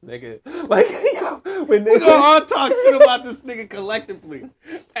hosts, nigga? Like, yo, when We gonna all talk shit about this nigga collectively.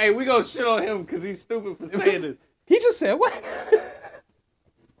 Hey, we gonna shit on him because he's stupid for saying this. He just said what?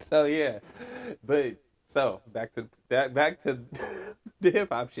 So yeah, but so back to the hip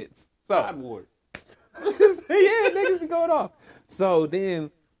hop shits. So God Wars. yeah, niggas be going off. So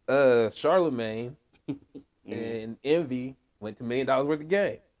then Charlemagne and Envy went to $1 million worth of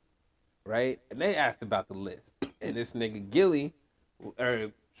game, right? And they asked about the list, and this nigga Gilly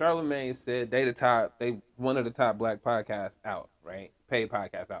or Charlemagne said they one of the top black podcasts out, right? Paid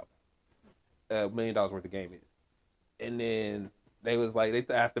podcasts out. $1 million worth of game is, and then they was like they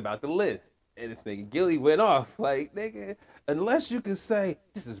asked about the list, and this nigga Gilly went off like, nigga, unless you can say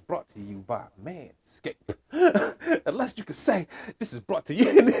this is brought to you by Manscaped, unless you can say this is brought to you,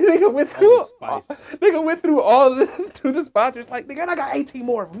 and the nigga went through all through the sponsors like, nigga, I got 18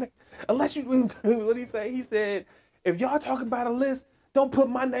 more of them. Nigga. Unless you, what did he say? He said, if y'all talking about a list, don't put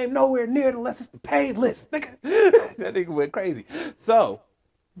my name nowhere near it unless it's the paid list, nigga. That nigga went crazy. So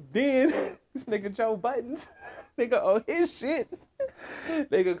then this nigga Joe Buttons, nigga, on his shit.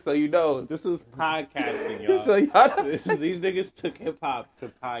 Nigga, so you know, This is podcasting, y'all. so y'all These niggas took hip hop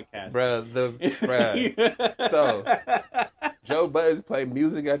to podcasting. bruh. So Joe Buttons played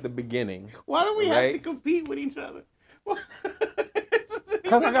music at the beginning. Why do we have Right? to compete with each other?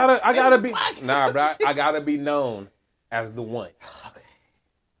 Cause I gotta be bro. I gotta be known as the one.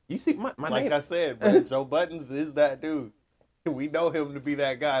 You see my Like name. I said, bro, Joe Buttons is that dude. We know him to be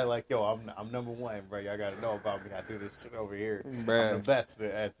that guy. Like, yo, I'm number one, bro. Y'all gotta know about me. I do this shit over here. Bruh. I'm the best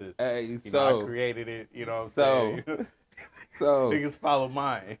at this. Hey, You so know, I created it. You know what I'm saying? so Niggas follow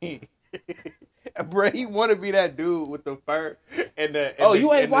mine. Bro, he want to be that dude with the fur and the. oh, and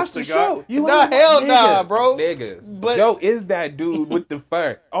you ain't and watched the cigar. show? You Nah, ain't hell nigga, nah, bro. Nigga, But- Joe is that dude with the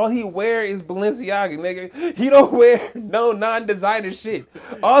fur. All he wear is Balenciaga, nigga. He don't wear no non-designer shit.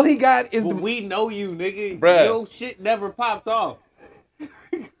 All he got is But the. we know you, nigga. Bruh. Your shit never popped off.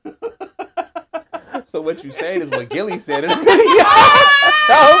 So what you saying is what Gilly said in the video.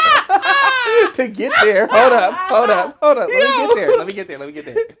 So, to get there, hold up. Let me get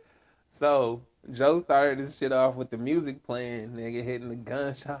there. So Joe started this shit off with the music playing, nigga hitting the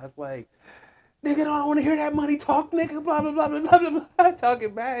gunshots like, nigga, don't want to hear that money talk, nigga, blah, blah, blah, blah, blah, blah, blah,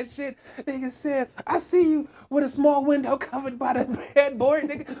 talking bad shit. Nigga said, I see you with a small window covered by the headboard,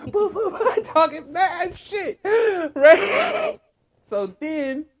 nigga, boo, boo, boo, talking bad shit, right? So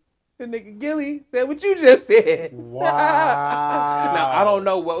then the nigga Gilly said what you just said. Wow. Now, I don't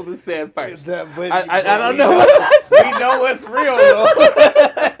know what was said first. But I don't know what I said. We know what's real, though.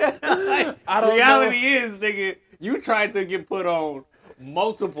 I don't Reality know. is, nigga, you tried to get put on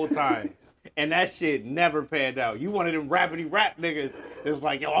multiple times, and that shit never panned out. You one of them rapidy rap niggas that was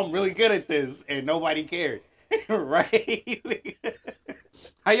like, yo, I'm really good at this, and nobody cared. Right?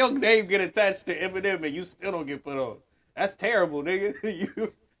 How your name get attached to Eminem and you still don't get put on? That's terrible,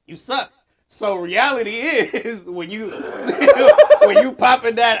 nigga. You suck. So reality is when you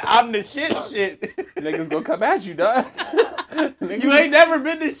popping that I'm the shit, Niggas gonna come at you, dog. you ain't never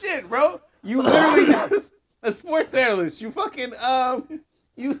been the shit, bro. You literally just a sports analyst. You fucking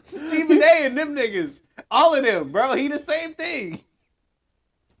you Stephen A and them niggas, all of them, bro. He the same thing.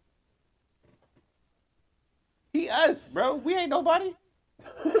 He us, bro. We ain't nobody.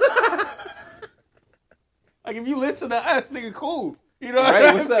 Like if you listen to us, nigga, cool. You know what Right,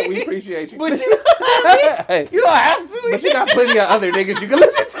 I what's up? mean? We appreciate you. But you know what I mean? You don't have to. But you got plenty of other niggas you can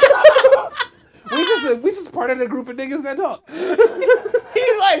listen to. we just part of the group of niggas that talk.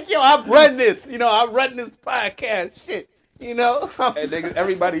 He like, yo, I run this. You know, I run this podcast. Shit. You know? And niggas,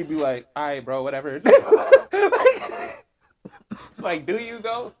 everybody be like, all right, bro, whatever. Like, do you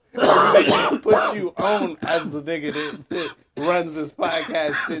though? Or do they put you on as the nigga that runs this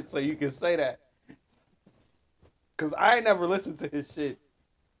podcast shit so you can say that? Cause I ain't never listened to his shit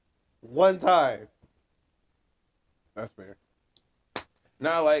one time. That's fair.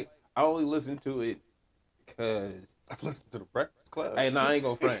 Now, like, I only listen to it because I've listened to the Breakfast Club. hey, no, I ain't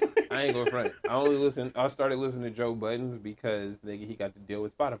gonna front. I started listening to Joe Buttons because nigga he got to deal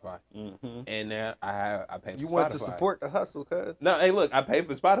with Spotify, and now I pay for You Spotify. want to support the hustle, cuz. No, hey, look, I pay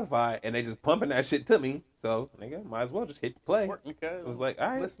for Spotify, and they just pumping that shit to me. So, nigga, might as well just hit play. Support me, cuz. It was like, all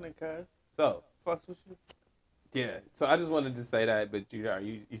right. Listening, cuz. So, Fucks with you. yeah. So I just wanted to say that, but you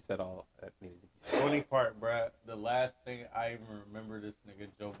said all that needed to be said. Funny part, bruh, the last thing I even remember this nigga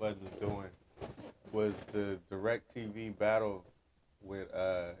Joe Budden doing was the DirecTV battle with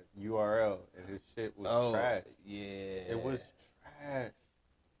URL, and his shit was trash. Yeah. It was trash.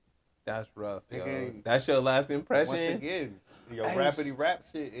 That's rough, yo. Nigga, That's your last impression. Once again, your Hey, rapidy rap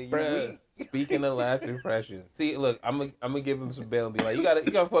shit, and you Bruh, weak. speaking of last impression, see, look, I'm gonna give him some bail and be like, you gotta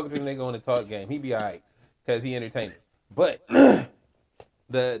fuck with this nigga on the talk game. He be alright, cause he entertaining. But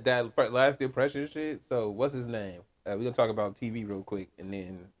that last impression shit. So what's his name? We gonna talk about TV real quick and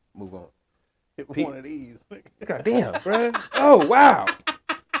then move on. One of these. God damn, bruh. Oh wow.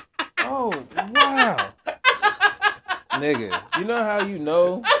 Oh wow. Nigga, you know how you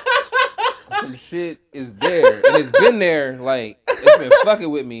know some shit is there and it's been there, like it's been fucking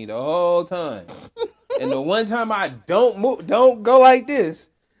with me the whole time. And the one time I don't go like this,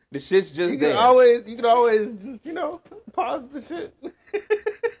 the shit's just You there. can always just pause the shit.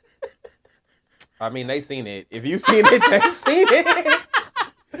 I mean, they seen it. If you seen it, they seen it.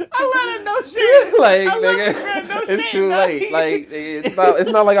 I let her know shit. Like, nigga, it's too late. Like, it's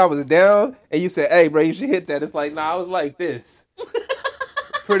not like I was down and you said, "Hey, bro, you should hit that." It's like, nah, I was like this.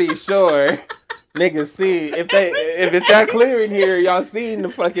 Pretty sure niggas see if it's that clear in here, y'all seen the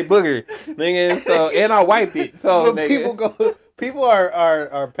fucking booger, nigga. So and I wiped it. So But nigga, people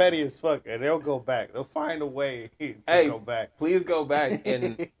are petty as fuck, and they'll go back. They'll find a way to go back. Please go back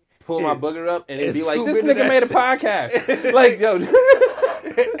and pull my booger up and it'd be like, zoom this into nigga that made a shit. podcast. Like, yo,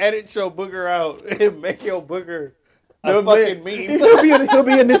 Edit your booger out and make your booger a he'll fucking be, meme. he'll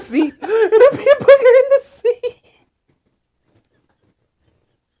be in the seat. It'll be a booger in the seat.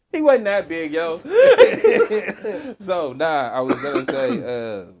 He wasn't that big, yo. So, I was gonna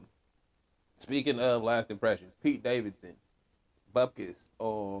say, speaking of last impressions, Pete Davidson, Bupkis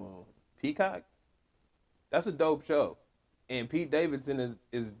on Peacock. That's a dope show, and Pete Davidson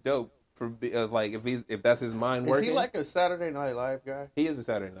is dope for like if that's his mind working. Is he like a Saturday Night Live guy? He is a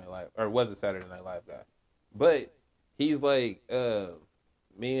Saturday Night Live, or was a Saturday Night Live guy, but he's like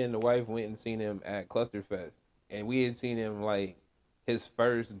me and the wife went and seen him at Clusterfest, and we had seen him like his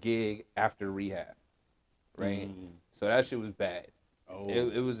first gig after rehab, right? So that shit was bad. Oh.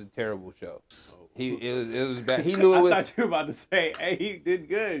 It was a terrible show. Oh. It was bad. He knew it I was. thought you were about to say, "Hey, he did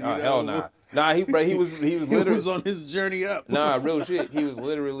good." Oh, hell nah. Nah, he was He literally was on his journey up. Nah, real shit. He was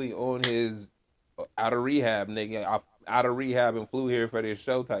literally on his out of rehab, nigga. Out of rehab and flew here for this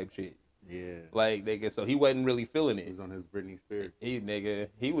show type shit. Yeah, Like, nigga, so he wasn't really feeling he it. was on his Britney Spears. He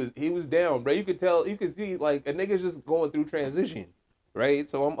was down, bro. You could see like a nigga's just going through transition, right?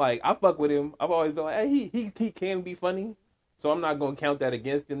 So I'm like, I fuck with him. I've always been like, hey, he can be funny. So I'm not gonna count that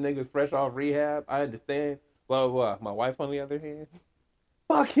against him, niggas fresh off rehab. I understand. Blah blah blah. My wife, on the other hand,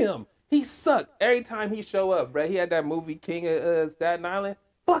 fuck him. He sucked every time he show up, bro. He had that movie King of Staten Island.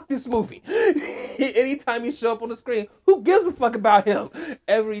 Fuck this movie. Anytime he show up on the screen, who gives a fuck about him?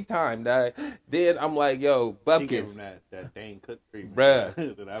 Every time, dog. Then I'm like, yo, She gave Bupkis, him that Dane Cook treatment,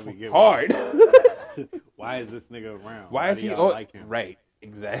 bruh. that I be giving. hard. Why is this nigga around? Why is do he y'all on? like him? Right, Who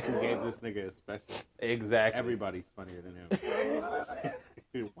exactly, gave this nigga a special? exactly. Everybody's funnier than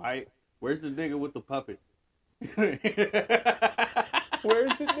him. Why? Where's the nigga with the puppets?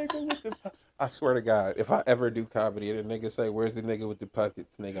 Where's the nigga with the puppets? I swear to God, if I ever do comedy and a nigga say, "Where's the nigga with the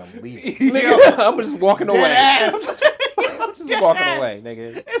puppets?" Nigga, I'm leaving. Nigga, I'm just walking away. Ass. I'm just walking away,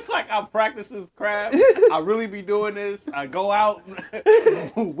 nigga. It's like I practice this craft. I really be doing this. I go out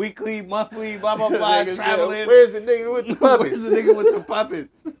weekly, monthly, blah blah blah, Nigga, traveling. Where's the nigga with the puppets? Where's the nigga with the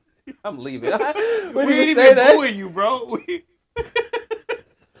puppets? I'm leaving. When We you ain't say even that, booing you, bro.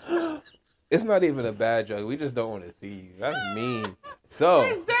 it's not even a bad joke. We just don't want to see you. That's mean.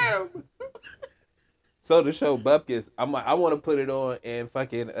 So, Damn. so the show Bupkis, I'm like, I want to put it on and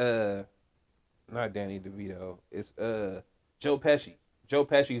fucking not Danny DeVito. It's Joe Pesci. Joe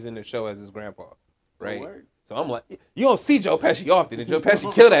Pesci's in the show as his grandpa, right? word. So I'm like, you don't see Joe Pesci often, and Joe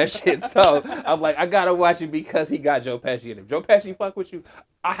Pesci kill that shit. So I'm like, I gotta watch it because he got Joe Pesci in it. If Joe Pesci fuck with you,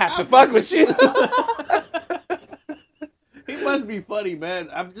 I have to fuck with you. He must be funny, man.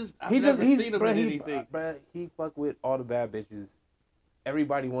 I've never seen him in anything. He fuck with all the bad bitches.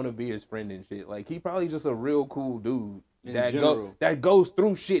 Everybody want to be his friend and shit. Like, he probably just a real cool dude that goes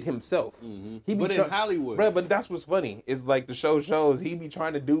through shit himself. Mm-hmm. He be But in Hollywood, bro. But that's what's funny. Is like the show shows he be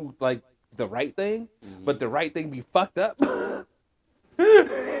trying to do like the right thing, but the right thing be fucked up. And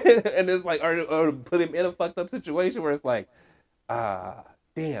it's like, or put him in a fucked up situation where it's like,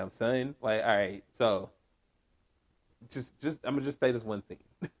 damn, son. Like, all right, so just I'm gonna just say this one scene.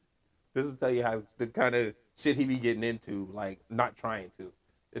 This will tell you how the kind of shit he be getting into, like not trying to.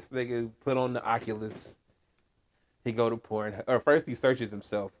 This nigga put on the Oculus. He go to porn, or first he searches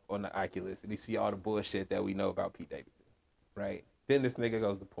himself on the Oculus and he see all the bullshit that we know about Pete Davidson, right? Then this nigga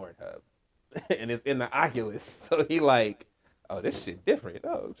goes to Pornhub, and it's in the Oculus. So he like, oh, this shit different.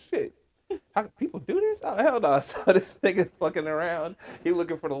 Oh shit, how people do this? Oh hell no! So this nigga's fucking around. He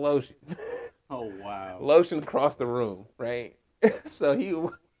looking for the lotion. Oh wow. Lotion across the room, right? So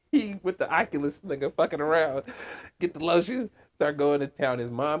he with the Oculus nigga fucking around, get the lotion, start going to town. His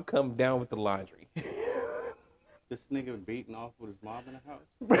mom come down with the laundry. This nigga beating off with his mom in the house.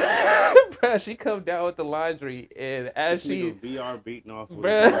 Bruh, she come down with the laundry, and as This she nigga VR beating off with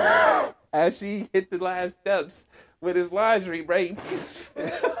his mom. as she hit the last steps with his laundry, right?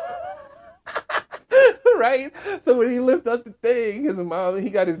 Right? So when he lift up the thing, his mom,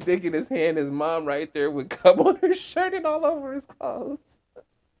 he got his dick in his hand, his mom right there with cum on her shirt and all over his clothes.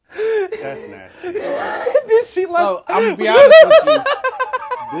 That's nasty. Then she So I'm gonna be honest with you.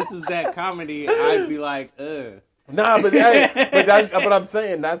 This is that comedy. I'd be like, Nah, but that's but I'm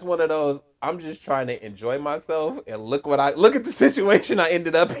saying that's one of those. I'm just trying to enjoy myself and look at the situation I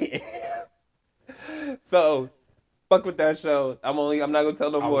ended up in. So, fuck with that show. I'm not gonna tell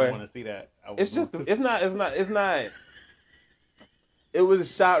no I more. want to see that. It's not. It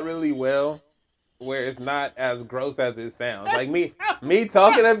was shot really well, where it's not as gross as it sounds. Like me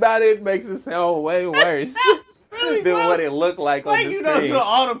talking about it makes it sound way worse really than gross. what it looked like on the screen. To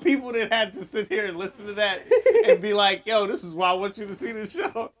all the people that had to sit here and listen to that and be like, yo, this is why I want you to see this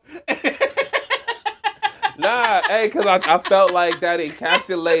show. Nah, hey, because I felt like that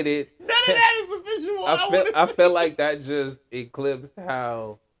encapsulated. None of that is official. I felt like that just eclipsed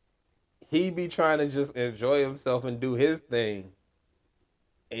how he be trying to just enjoy himself and do his thing.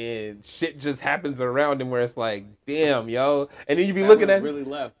 And shit just happens around him where it's like, damn, yo. And then you be looking at really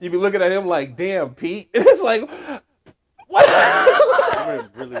left. You be looking at him like, damn, Pete. And it's like, what? I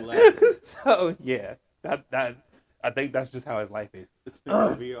really left. So yeah, that I think that's just how his life is. This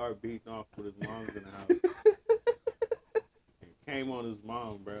nigga VR beating off with his mom's in the house. It came on his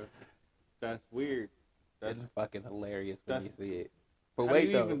mom, bro. That's weird. That's fucking hilarious when you see it. But How wait, do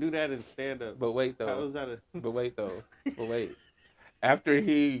you though. even do that in stand up? But wait, though. How is that But wait, though. But wait. After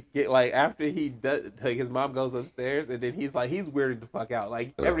he does, like, his mom goes upstairs, and then he's weirded the fuck out,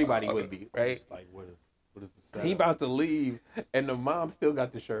 like everybody would be, right? Just like, what is the setup? He about to leave, and the mom still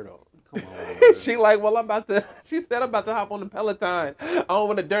got the shirt on. Come on, She like, well, she said I'm about to hop on the Peloton. I don't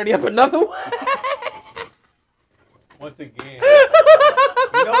want to dirty up another one. Once again,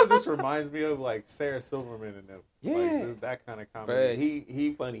 you know what this reminds me of? Like Sarah Silverman and them. Yeah. Like, that kind of comedy. But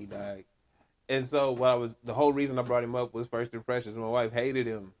he funny, dog. And so the whole reason I brought him up was first impressions. My wife hated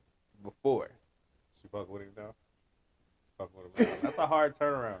him before. She fuck with him now. Fuck with him now. That's a hard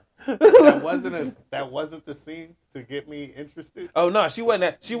turnaround. That wasn't the scene to get me interested. Oh no, she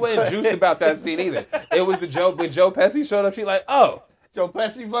wasn't juiced about that scene either. It was when Joe Pesci showed up. She like, oh, Joe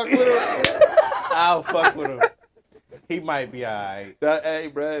Pesci fuck with him. I'll fuck with him. He might be alright. Hey,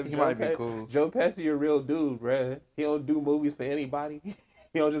 bro, He might be cool. Joe Pesci a real dude, bro. He don't do movies for anybody.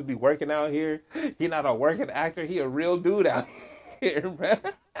 He don't just be working out here. He not a working actor. He a real dude out here, bro.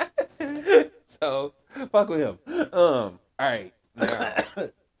 So fuck with him. All right.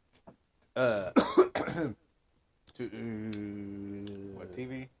 Now, What,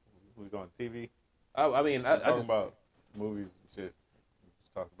 TV? We going TV? I mean, I Talking just about movies and shit.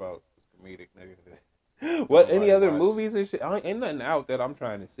 Just talk about this comedic nigga. what any Nobody other watch. movies and shit. Ain't nothing out that I'm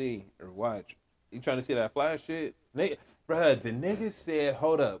trying to see or watch. You trying to see that Flash shit? Bruh, the nigga said,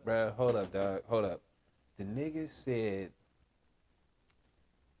 hold up, dog. Hold up. The nigga said,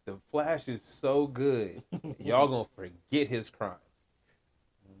 the Flash is so good, y'all gonna forget his crimes.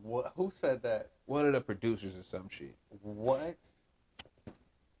 What? Who said that? One of the producers or some shit. What?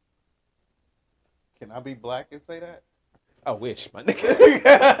 Can I be black and say that? I wish, my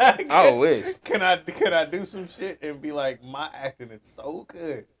nigga. I wish. Can I do some shit and be like, my acting is so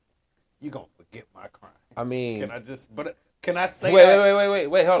good, you gonna forget my crime? I mean, Can I say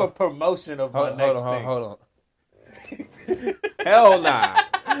wait, hold for on. promotion of my next thing? Hold on. Hell nah.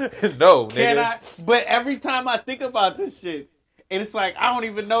 No, Can nigga. I? But every time I think about this shit, and it's like, I don't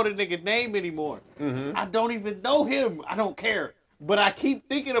even know the nigga name anymore. Mm-hmm. I don't even know him. I don't care. But I keep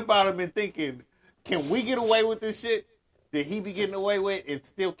thinking about him and thinking, can we get away with this shit that he be getting away with and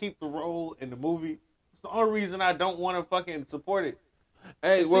still keep the role in the movie? It's the only reason I don't want to fucking support it.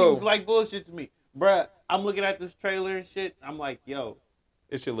 Hey, It whoa. seems like bullshit to me. Bruh, I'm looking at this trailer and shit. I'm like, yo,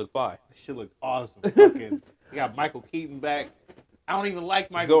 It should look fine. this shit look awesome. Fucking, they got Michael Keaton back. I don't even like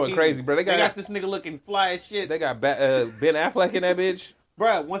Michael Going Keaton. crazy, bro. They got this nigga looking fly as shit. They got Ben Affleck in that bitch.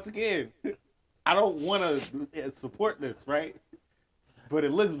 Bruh, once again, I don't want to support this, right? But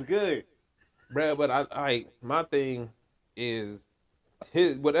it looks good. Bruh, but I my thing is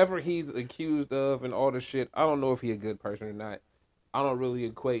whatever he's accused of and all the shit, I don't know if he a good person or not. I don't really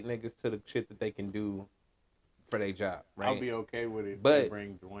equate niggas to the shit that they can do for their job, right? I'll be okay with it. But- But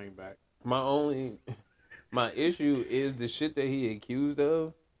bring Dwayne back. My issue is the shit that he accused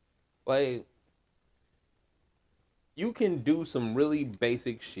of. Like, you can do some really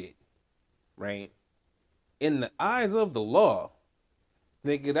basic shit, right? In the eyes of the law,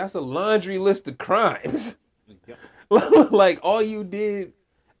 nigga, that's a laundry list of crimes. Like, all you did,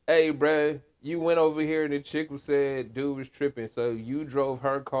 hey, bruh, you went over here and the chick said dude was tripping, so you drove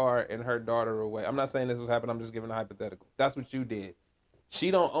her car and her daughter away. I'm not saying this was happening, I'm just giving a hypothetical. That's what you did.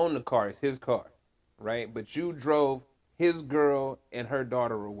 She don't own the car, it's his car, right? But you drove his girl and her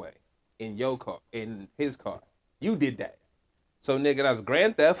daughter away in your car, in his car. You did that. So, nigga, that's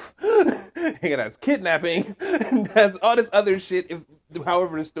grand theft. Nigga, that's kidnapping. That's all this other shit,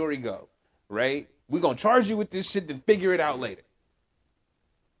 however the story go, right? We're going to charge you with this shit and figure it out later.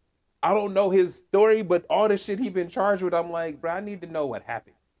 I don't know his story, but all the shit he been charged with, I'm like, bro, I need to know what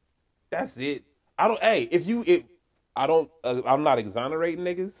happened. That's it. I'm not exonerating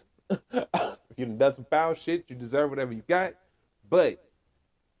niggas. If you done some foul shit, you deserve whatever you got. But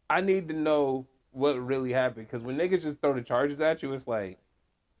I need to know what really happened. Because when niggas just throw the charges at you, it's like,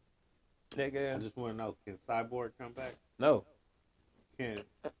 nigga. I just want to know, can Cyborg come back? No. Can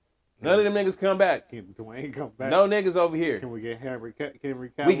None of them niggas come back. Can Dwayne come back? No niggas over here. Can we get Henry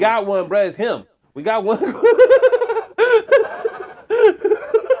Cavill? We got one, bruh. It's him. We got one.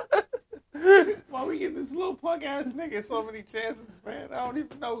 Why we get this little punk ass nigga so many chances, man? I don't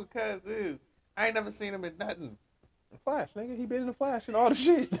even know who Cuz is. I ain't never seen him in nothing. Flash, nigga. He been in the Flash and all the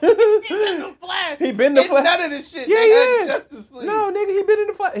shit. He been in the Flash. He been in the Flash. None of this shit. Yeah, They yeah. had Justice League. No, nigga. He been in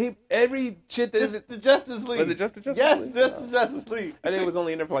the Flash. Every shit that Just the Justice League. Was it just the Justice yes, League? just the Justice League. I think it was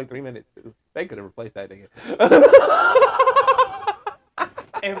only in there for like 3 minutes too. They could have replaced that nigga.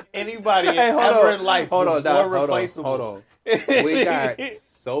 If anybody Hey, hold ever on. in life Hold was on, Doc. more replaceable. Hold on. We got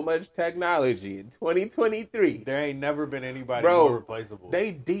so much technology in 2023. There ain't never been anybody Bro, more replaceable.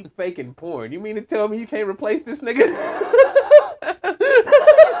 They deep faking porn. You mean to tell me you can't replace this nigga?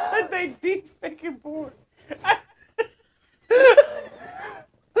 They deep faking porn.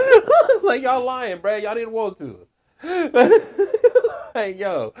 Like, y'all lying, bro. Y'all didn't want to. Hey,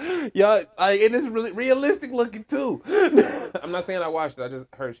 y'all, and it's really realistic looking too. I'm not saying I watched it. I just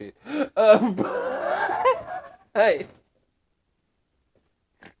heard shit. Hey,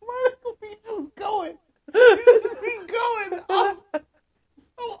 Michael be just going. He just be going off.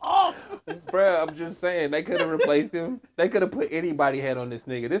 So off. bro, I'm just saying they could have replaced him. They could have put anybody head on this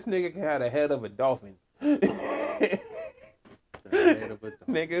nigga. This nigga had a head of a dolphin.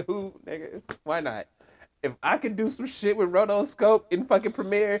 Nigga, why not? If I could do some shit with rotoscope in fucking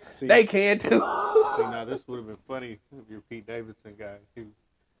Premiere, they can too. See, now this would have been funny if you're Pete Davidson guy. He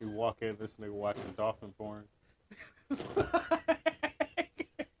walk in, this nigga watching dolphin porn.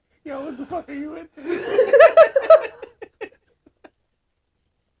 Yo, what the fuck are you into?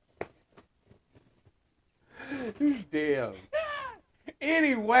 Damn.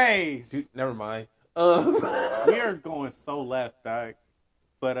 Anyways, Dude, never mind. we are going so left, dog.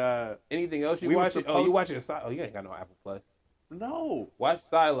 But anything else you we were watching? Oh, supposed- you watching Silo? Oh, you ain't got no Apple Plus. no. Watch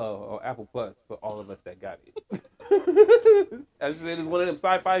Silo or Apple Plus for all of us that got it. That shit is one of them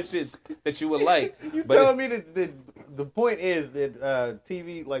sci-fi shits that you would like. You but telling me that the point is that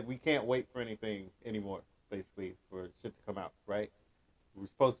TV, like, we can't wait for anything anymore, basically, for shit to come out, right? We're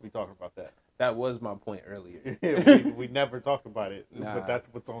supposed to be talking about that. that was my point earlier. we never talked about it, Nah. but that's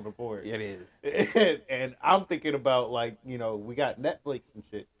what's on the board. It is. And I'm thinking about, like, you know, we got Netflix and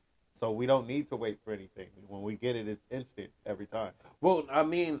shit, so we don't need to wait for anything. When we get it, it's instant every time. Well, I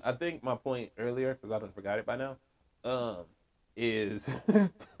mean, I think my point earlier, because I done forgot it by now, is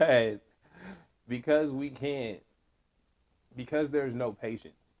that because there's no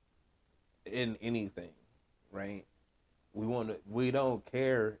patience in anything, right? We don't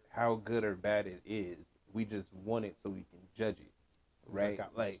care how good or bad it is. We just want it so we can judge it, right?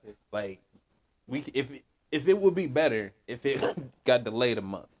 Like we if it would be better if it got delayed a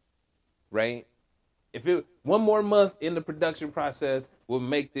month, right? If it one more month in the production process will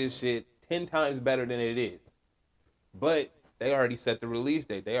make this shit 10 times better than it is. But they already set the release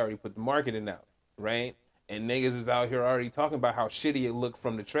date. They already put the marketing out, right? And niggas is out here already talking about how shitty it looked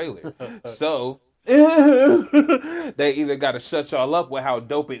from the trailer. So they either got to shut y'all up with how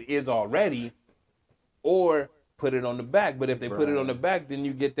dope it is already, or put it on the back. But if they put it on the back, then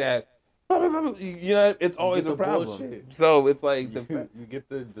you get that. You know, it's always a problem. Bullshit. So it's like You get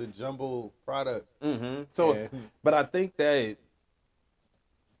the jumbo product. Mm-hmm. So, Yeah. but I think that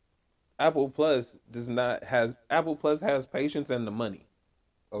Apple Plus has patience and the money,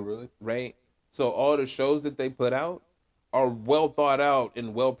 Oh, really? right? So all the shows that they put out are well thought out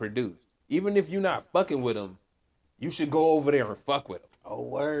and well produced. Even if you're not fucking with them, you should go over there and fuck with them. Oh,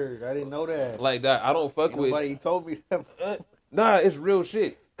 word. I didn't know that. Like that, I don't fuck with. Nobody told me that. Nah, it's real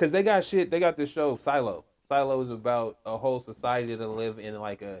shit. Cause they got shit. They got this show Silo. Silo is about a whole society to live in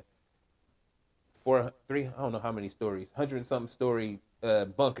like a I don't know how many stories, 100-something story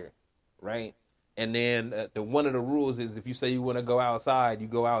bunker, right? And then the one of the rules is if you say you want to go outside, you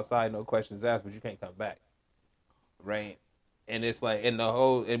go outside, no questions asked, but you can't come back, right? And it's like, and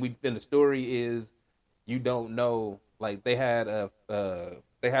the story is, you don't know, like they had a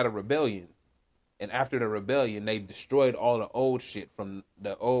rebellion, and after the rebellion, they destroyed all the old shit from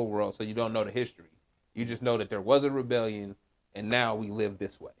the old world, so you don't know the history. You just know that there was a rebellion, and now we live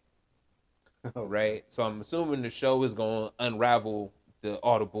this way, right? So I'm assuming the show is going to unravel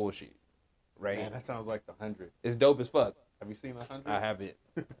all the bullshit, right? Man, that sounds like The 100. It's dope as fuck. Have you seen The 100? I haven't.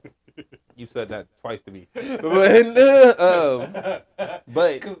 You've said that twice to me, but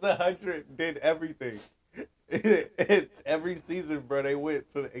because The 100 did everything. Every season, bro, they went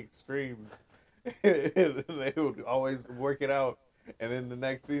to the extremes. And they would always work it out, and then the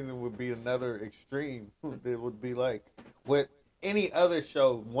next season would be another extreme. It would be like what any other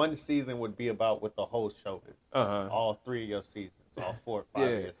show. One season would be about what the whole show is. All 3 of your seasons, all 4 or 5 of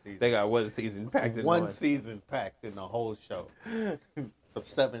your seasons. They got one season packed in one season packed in the whole show for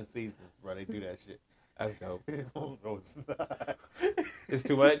 7 seasons, bro. They do that shit. That's dope. No, it's not. It's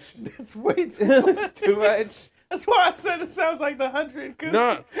too much. It's way too much. It's too much. That's why I said it sounds like The 100. Cause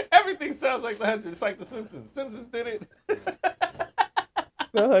No. everything sounds like The 100. It's like The Simpsons. Simpsons did it. The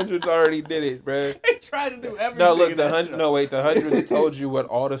 100s already did it, bro. They tried to do everything. No, look, in the that 100. show. No, wait, the 100s told you what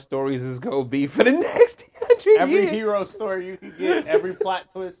all the stories is gonna be for the next 100 Every years. hero story you can get, every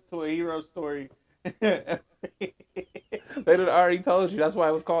plot twist to a hero story. They done already told you. That's why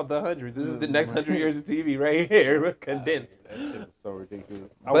it was called the 100. This is the next 100 years of TV right here, condensed. That shit was so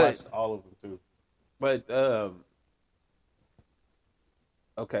ridiculous. I But- watched all of them too. But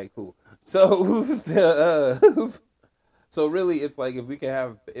okay, cool. So so really, it's like if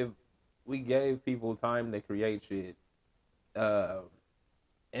we gave people time to create shit,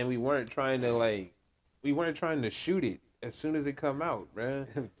 and we weren't trying to shoot it as soon as it come out,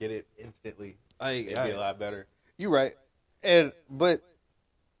 man. Get it instantly. Like, It'd be a lot better. You're right. But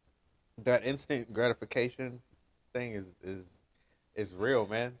that instant gratification thing is real,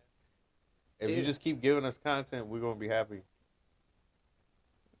 man. If you just keep giving us content, we're gonna be happy.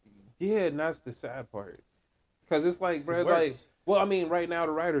 Yeah, and that's the sad part. Because it's like, bro, It like, works. well, I mean, right now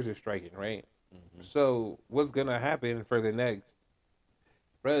the writers are striking, right? Mm-hmm. So what's gonna happen for the next,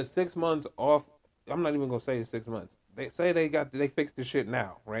 bro? 6 months off. I'm not even gonna say 6 months. They say they fixed the shit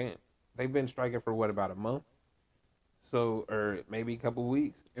now, right? They've been striking for what, about a month? So, or maybe a couple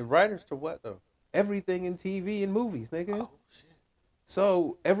weeks. And writers to what though? Everything in TV and movies, nigga. Oh shit.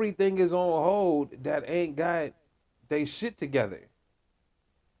 So everything is on hold that ain't got they shit together.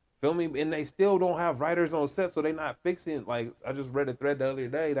 Feel me? And they still don't have writers on set, so they not fixing. Like, I just read a thread the other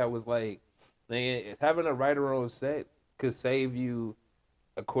day that was like, man, having a writer on set could save you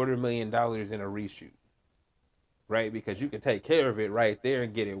 $250,000 in a reshoot, right? Because you can take care of it right there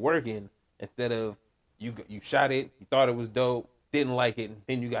and get it working instead of you shot it, you thought it was dope, didn't like it, and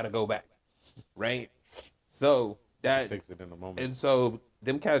then you got to go back, right? So that Fix it in a moment. and so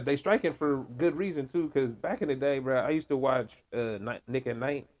them cats, they striking for good reason too. Because back in the day, bro, I used to watch Nick at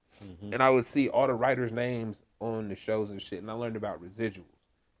Night, and I would see all the writers' names on the shows and shit, and I learned about residuals.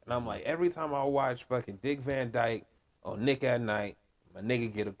 And I'm like, every time I watch fucking Dick Van Dyke on Nick at Night, my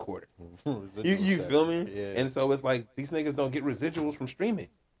nigga get a quarter. You feel me? Yeah. And so it's like these niggas don't get residuals from streaming.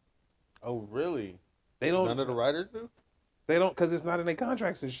 Oh really? They don't. None of the writers do? They don't, because it's not in their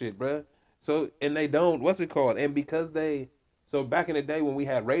contracts and shit, bruh. So, and they don't, what's it called? And because so back in the day when we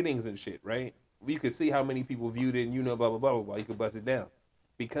had ratings and shit, right? You could see how many people viewed it and blah, blah, blah, blah, blah. You could bust it down.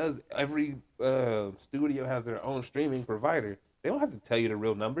 Because every studio has their own streaming provider, they don't have to tell you the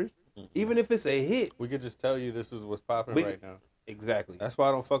real numbers. Mm-hmm. Even if it's a hit. We could just tell you this is what's popping right now. Exactly. That's why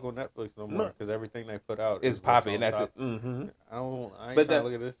I don't fuck with Netflix no more, because everything they put out is what's popping. on top. I ain't trying to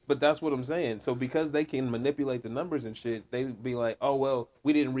look at this. But that's what I'm saying. So because they can manipulate the numbers and shit, they be like, oh, well,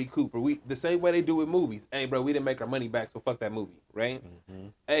 we didn't recoup. Or the same way they do with movies. Hey, bro, we didn't make our money back, so fuck that movie, right? Mm-hmm.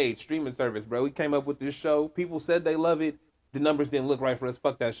 Hey, streaming service, bro. We came up with this show. People said they love it. The numbers didn't look right for us.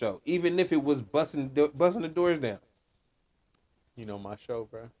 Fuck that show. Even if it was busting the doors down. You know my show,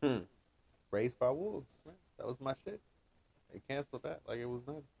 bro. Raised by Wolves, man. That was my shit. They canceled that like it was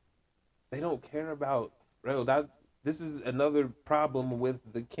done. They don't care about, bro. This is another problem with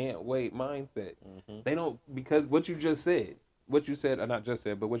the can't wait mindset. Mm-hmm. They don't, because what you said, or not just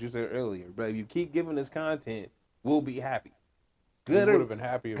said, but what you said earlier, bro. If you keep giving us content, we'll be happy. Good, would have been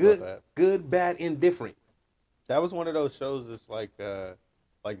happy good, about that. Good, bad, indifferent. That was one of those shows that's like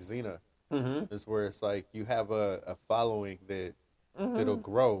Xena. Mm-hmm. It's where it's like you have a following that that'll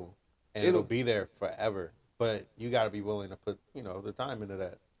grow and it'll be there forever. But you got to be willing to put, the time into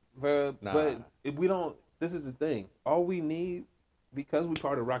that. But if we don't, this is the thing. All we need, because we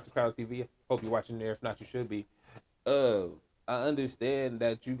part of Rock the Crowd TV, hope you're watching there. If not, you should be. I understand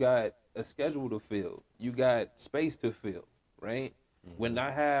that you got a schedule to fill. You got space to fill, right? Mm-hmm. When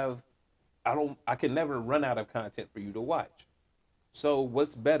I can never run out of content for you to watch. So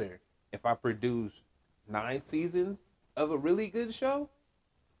what's better if I produce 9 seasons of a really good show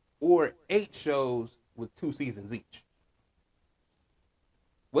or 8 shows with 2 seasons each?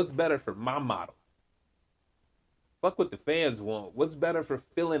 What's better for my model? Fuck what the fans want. What's better for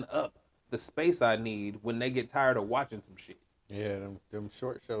filling up the space I need when they get tired of watching some shit? Yeah, them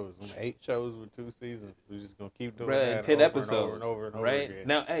short shows, them 8 shows with 2 seasons. We're just gonna keep doing that. 10 episodes, and over right? Again.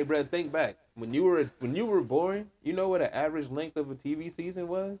 Now, hey, bruh, think back when you were born. You know what an average length of a TV season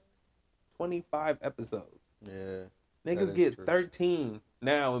was? 25 episodes. Yeah, niggas get true. 13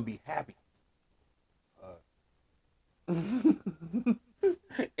 now and be happy.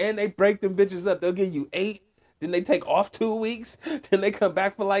 And they break them bitches up. They'll give you 8. Then they take off 2 weeks. Then they come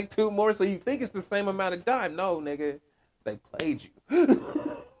back for like 2 more. So you think it's the same amount of time? No, nigga. They played you.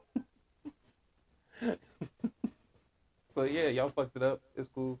 So yeah, y'all fucked it up. It's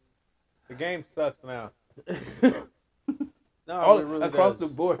cool. The game sucks now. No, it really across the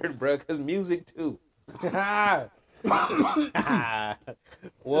board, bro. Cause music too.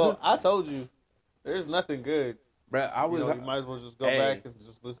 Well, I told you, there's nothing good, bro. You might as well just go back and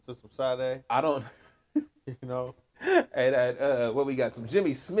just listen to some Sade. I don't. Hey, that what we got? Some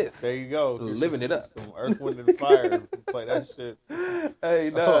Jimmy Smith. There you go. Living it up. Some Earth, Wind, and Fire. Play that shit. Hey,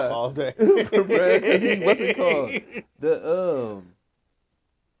 nah. All day. What's it called?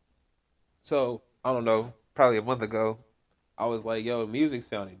 So I don't know. Probably a month ago, I was like, "Yo, music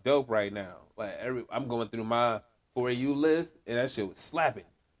sounding dope right now." Like I'm going through my For You list, and that shit was slapping.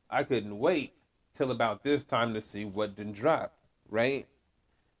 I couldn't wait till about this time to see what done dropped. Right?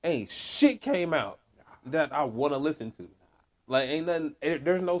 Ain't shit came out that I want to listen to. Like, ain't nothing,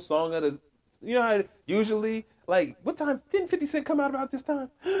 there's no song that is, how usually, like, what time, didn't 50 Cent come out about this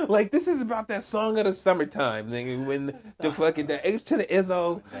time? Like, this is about that song of the summertime, nigga, when the fucking, the H to the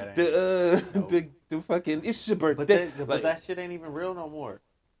Izzo, the fucking, it's your birthday. But that shit ain't even real no more.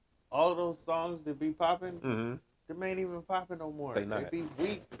 All of those songs that be popping, them ain't even popping no more. They be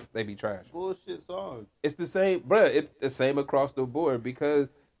weak. They be trash. Bullshit songs. It's the same, bruh, it's the same across the board because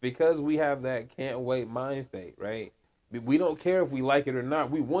we have that can't wait mind state, right? We don't care if we like it or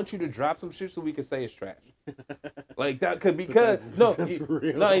not. We want you to drop some shit so we can say it's trash. Like that could because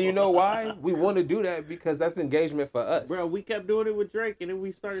and you know why? We want to do that because that's engagement for us. Bro, we kept doing it with Drake and then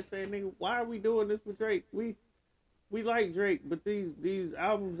we started saying, nigga, why are we doing this with Drake? We like Drake, but these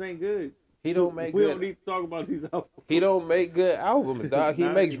albums ain't good. We don't need to talk about these albums. He don't make good albums, dog. He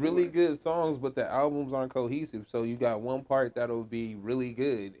makes really good songs, but the albums aren't cohesive. So you got one part that'll be really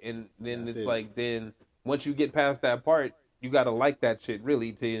good, and then then once you get past that part, you gotta like that shit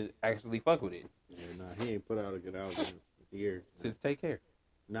really to actually fuck with it. Yeah, nah, he ain't put out a good album in years. Since Take Care.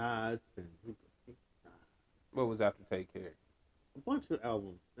 Nah, it's been. What was after Take Care? A bunch of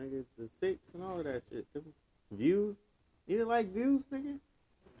albums, nigga. The 6 and all of that shit. Views. You didn't like Views, nigga?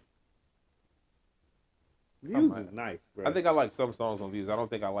 Views is nice, bro. I think I like some songs on Views. I don't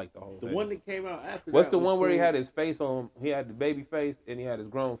think I like the whole thing. The one that came out after What's the one where he had his face on, he had the baby face and he had his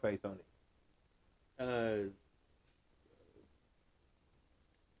grown face on it?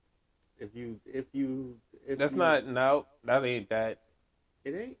 If that's not, no, that ain't that.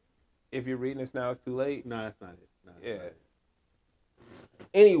 It ain't? If you're reading this now, it's too late. No, that's not it. No, yeah. Not it.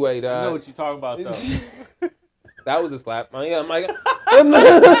 Anyway, dog. I know what you're talking about, though. That was a slap. Yeah, my God.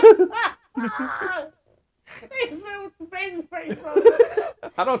 He said with the baby face on.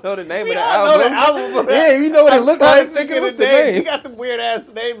 I don't know the name of the album. Yeah, you know what it looked like. Thinking of the name. He got the weird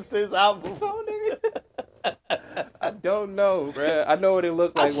ass name since album. I don't know, bruh. I know what it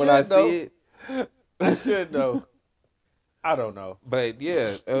looked like when I see it. I should know. I don't know, but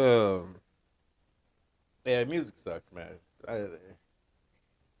yeah, yeah, music sucks, man. I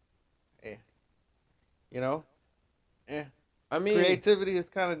mean, creativity is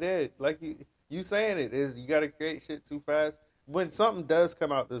kind of dead. Like you saying it is, you got to create shit too fast. When something does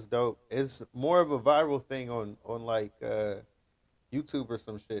come out that's dope, it's more of a viral thing on like YouTube or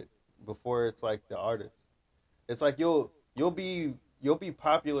some shit before it's like the artist. It's like you'll be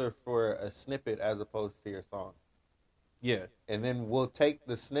popular for a snippet as opposed to your song. Yeah. And then we'll take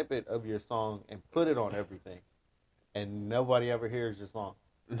the snippet of your song and put it on everything. And nobody ever hears your song.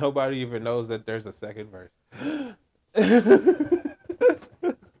 Nobody even knows that there's a second verse.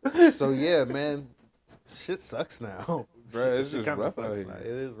 So yeah, man, shit sucks now. Bro, it's just rough out here. It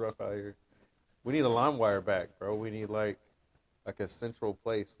is rough out here. We need a LimeWire back, bro. We need like a central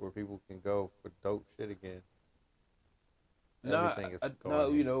place where people can go for dope shit again. Everything is going.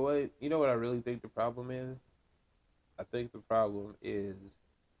 No, you know what? You know what I really think the problem is? I think the problem is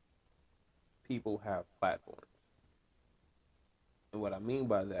people have platforms. And what I mean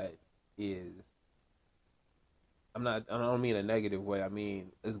by that is I don't mean a negative way. I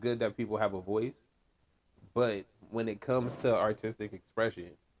mean, it's good that people have a voice, but when it comes to artistic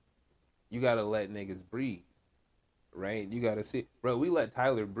expression, you gotta let niggas breathe, right? You gotta see, bro. We let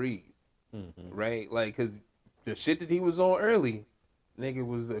Tyler breathe, right? Like, cause the shit that he was on early, nigga,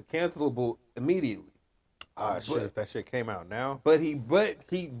 was cancelable immediately. Shit! If that shit came out now, but he grew,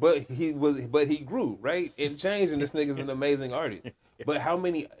 right, and changed, and this nigga's an amazing artist. But how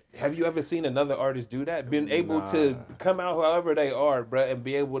many have you ever seen another artist do that? Been able to come out however they are, bro, and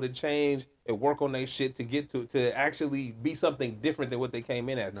be able to change and work on their shit to get to actually be something different than what they came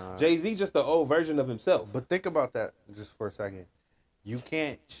in as. Jay-Z just the old version of himself. But think about that just for a second. You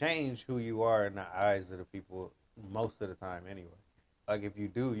can't change who you are in the eyes of the people most of the time anyway. Like, if you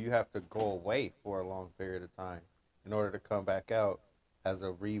do, you have to go away for a long period of time in order to come back out as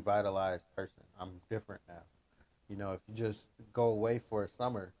a revitalized person. I'm different now. You know, if you just go away for a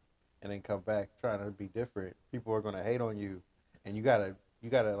summer and then come back trying to be different, people are going to hate on you. And you gotta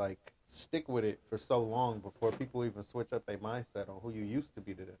like stick with it for so long before people even switch up their mindset on who you used to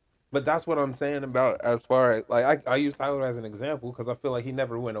be to them. But that's what I'm saying about, as far as, like, I use Tyler as an example because I feel like he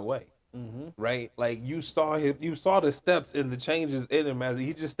never went away. Mm-hmm. Right? Like, you saw the steps and the changes in him as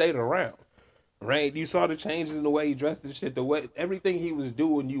he just stayed around. Right? You saw the changes in the way he dressed and shit, the way everything he was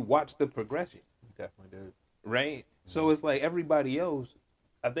doing, you watched the progression. Definitely did. Right? Mm-hmm. So it's like everybody else,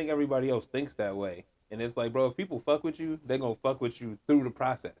 I think everybody else thinks that way. And it's like, bro, if people fuck with you, they're going to fuck with you through the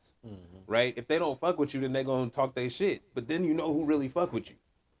process. Mm-hmm. Right? If they don't fuck with you, then they're going to talk their shit. But then you know who really fuck with you.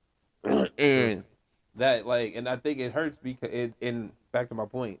 And that, like, and I think it hurts because and back to my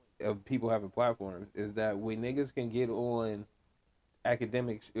point of people having platforms, is that when niggas can get on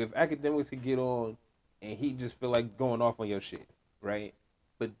academics, if academics can get on and he just feel like going off on your shit, right?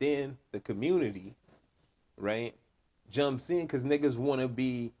 But then the community, right, jumps in because niggas want to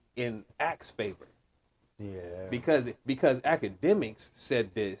be in Act's favor. Yeah. Because academics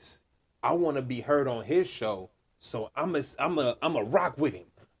said this, I want to be heard on his show, so I'm a rock with him.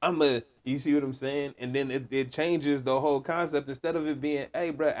 You see what I'm saying? And then it changes the whole concept. Instead of it being,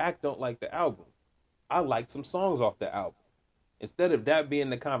 hey, bro, Act don't like the album, I like some songs off the album. Instead of that being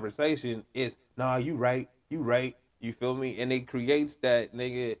the conversation, it's, nah, you right. You feel me? And it creates that,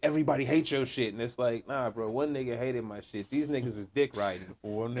 nigga, everybody hates your shit. And it's like, nah, bro, one nigga hated my shit. These niggas is dick riding.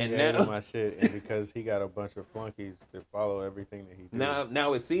 One nigga hated my shit, and because he got a bunch of flunkies that follow everything that he did.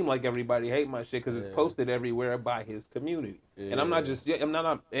 Now it seemed like everybody hate my shit because it's posted everywhere by his community. Yeah.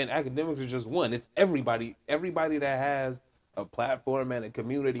 And and academics is just one. It's everybody that has a platform and a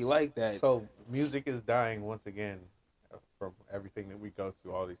community like that. So music is dying once again from everything that we go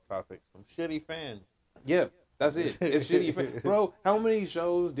through, all these topics, from shitty fans. Yeah. That's it. It's shitty. Bro, how many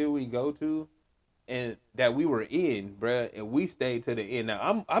shows did we go to and that we were in, bro, and we stayed to the end?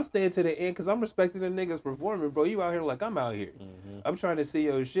 Now, I'm staying to the end because I'm respecting the niggas performing, bro. You out here like I'm out here. Mm-hmm. I'm trying to see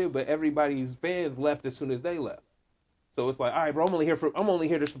your shit, but everybody's fans left as soon as they left. So it's like, all right, bro, I'm only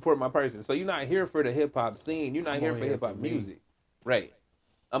here to support my person. So you're not here for the hip hop scene. You're not here for hip hop music. Right.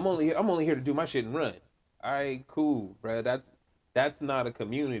 I'm only here to do my shit and run. All right, cool, bro. That's not a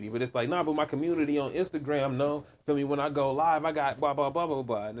community, but it's like, nah, but my community on Instagram, no. Feel me? When I go live, I got blah, blah, blah, blah,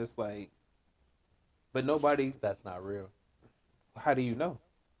 blah. And it's like, but nobody. That's not real. How do you know?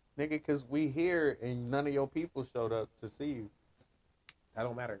 Nigga, because we here and none of your people showed up to see you. That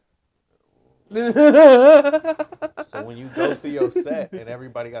don't matter. So when you go through your set and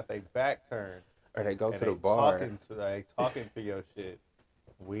everybody got their back turned. Or they go to the bar. Talking to your shit.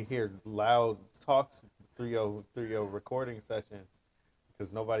 We hear loud talks through your recording session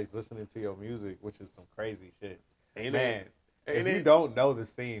because nobody's listening to your music, which is some crazy shit. You don't know the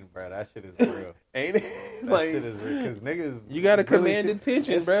scene, bro, that shit is real. Ain't it? That shit is real because niggas. You gotta command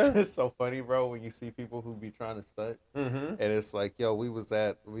attention, bro. It's so funny, bro, when you see people who be trying to stunt, and it's like, yo, we was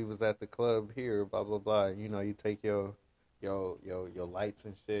at the club here, blah blah blah. You know, you take your lights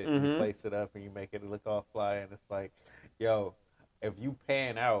and shit, and you place it up, and you make it look all fly, and it's like, yo. If you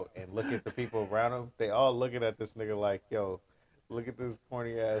pan out and look at the people around him, they all looking at this nigga like, yo, look at this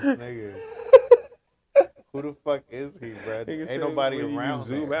corny ass nigga. Who the fuck is he, bro? Ain't nobody around.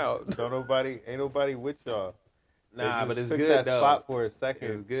 Zoom out. Ain't nobody with y'all. Nah, but it's took good that though. spot for a second.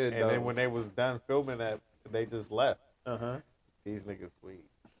 It's good, and then when they was done filming that, they just left. These niggas weak.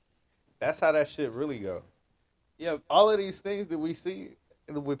 That's how that shit really go. Yeah, all of these things that we see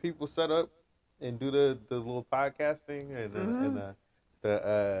with people set up and do the little podcasting and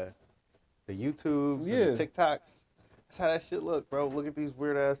the YouTubes and the TikToks. That's how that shit look, bro. Look at these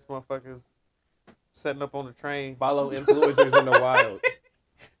weird ass motherfuckers setting up on the train. Follow influencers in the wild.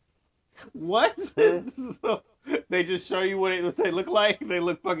 What? So they just show you what they look like. They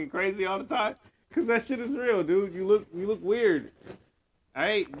look fucking crazy all the time. Cause that shit is real, dude. You look weird. All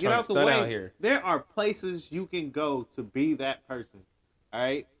right, get out the way. Out here. There are places you can go to be that person. All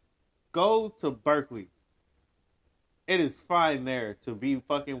right, go to Berkeley. It is fine there to be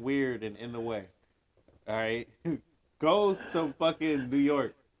fucking weird and in the way. All right, go to fucking New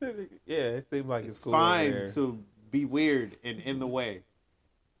York. Yeah, it seems like it's cool. Fine to be weird and in the way.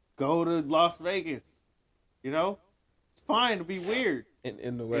 Go to Las Vegas. You know, it's fine to be weird.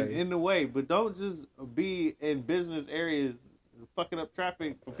 In the way. In the way, but don't just be in business areas fucking up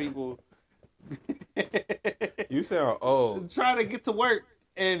traffic for people. You sound old. Trying to get to work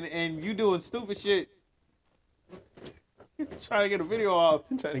and you doing stupid shit. Trying to get a video off.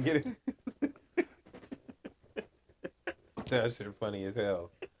 Trying to get it. That shit funny as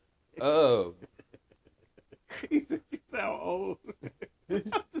hell. Oh. He said you sound old.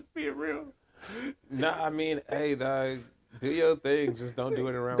 I'm just being real. Nah, I mean, hey, dog. Do your thing. Just don't do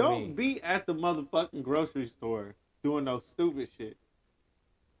it around me. Don't be at the motherfucking grocery store doing no stupid shit.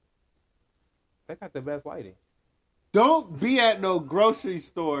 They got the best lighting. Don't be at no grocery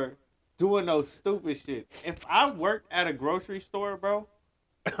store doing no stupid shit. If I worked at a grocery store, bro.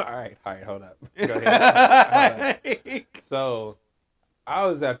 All right, hold up. Go ahead. So, I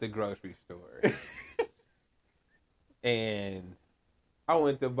was at the grocery store. And I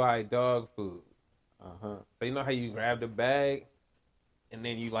went to buy dog food. So you know how you grab the bag and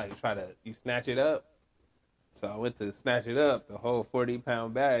then you like you snatch it up? So I went to snatch it up, the whole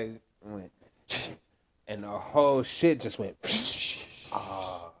 40-pound bag went, and the whole shit just went,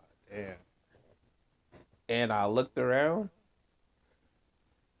 Oh, damn. and I looked around,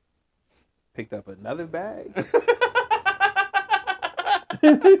 picked up another bag.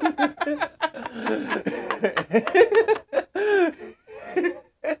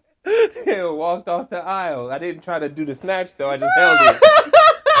 And walked off the aisle. I didn't try to do the snatch though. I just held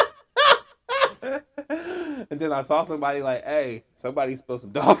it. And then I saw somebody like, "Hey, somebody spilled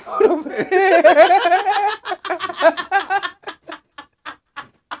some dog food over here."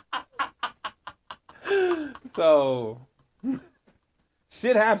 So,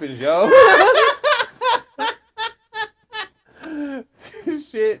 shit happens, yo.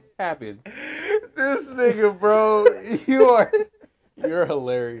 Shit happens. This nigga, bro, you're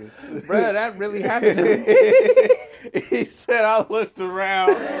hilarious. Bruh, that really happened to me. He said I looked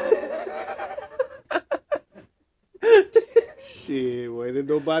around. Shit, why did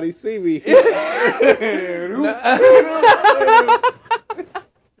nobody see me?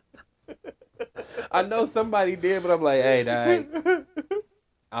 I know somebody did, but I'm like, hey, dog,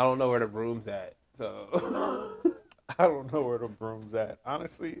 I don't know where the broom's at. So I don't know where the broom's at.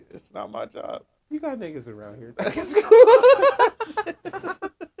 Honestly, it's not my job. you got niggas around here.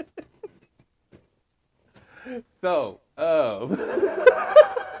 So, goddamn.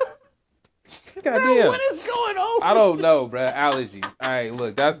 What is going on? I don't know, bruh. Allergies. All right,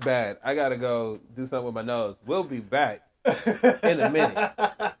 look, that's bad. I gotta go do something with my nose. We'll be back in a minute.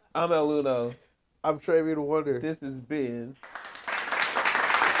 I'm El Luno. I'm Travian the Wonder. This has been.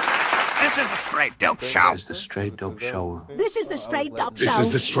 This is the Straight Dope Show. This is the Straight Dope Show. This is the Straight Dope Show. This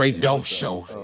is the Straight Dope Show.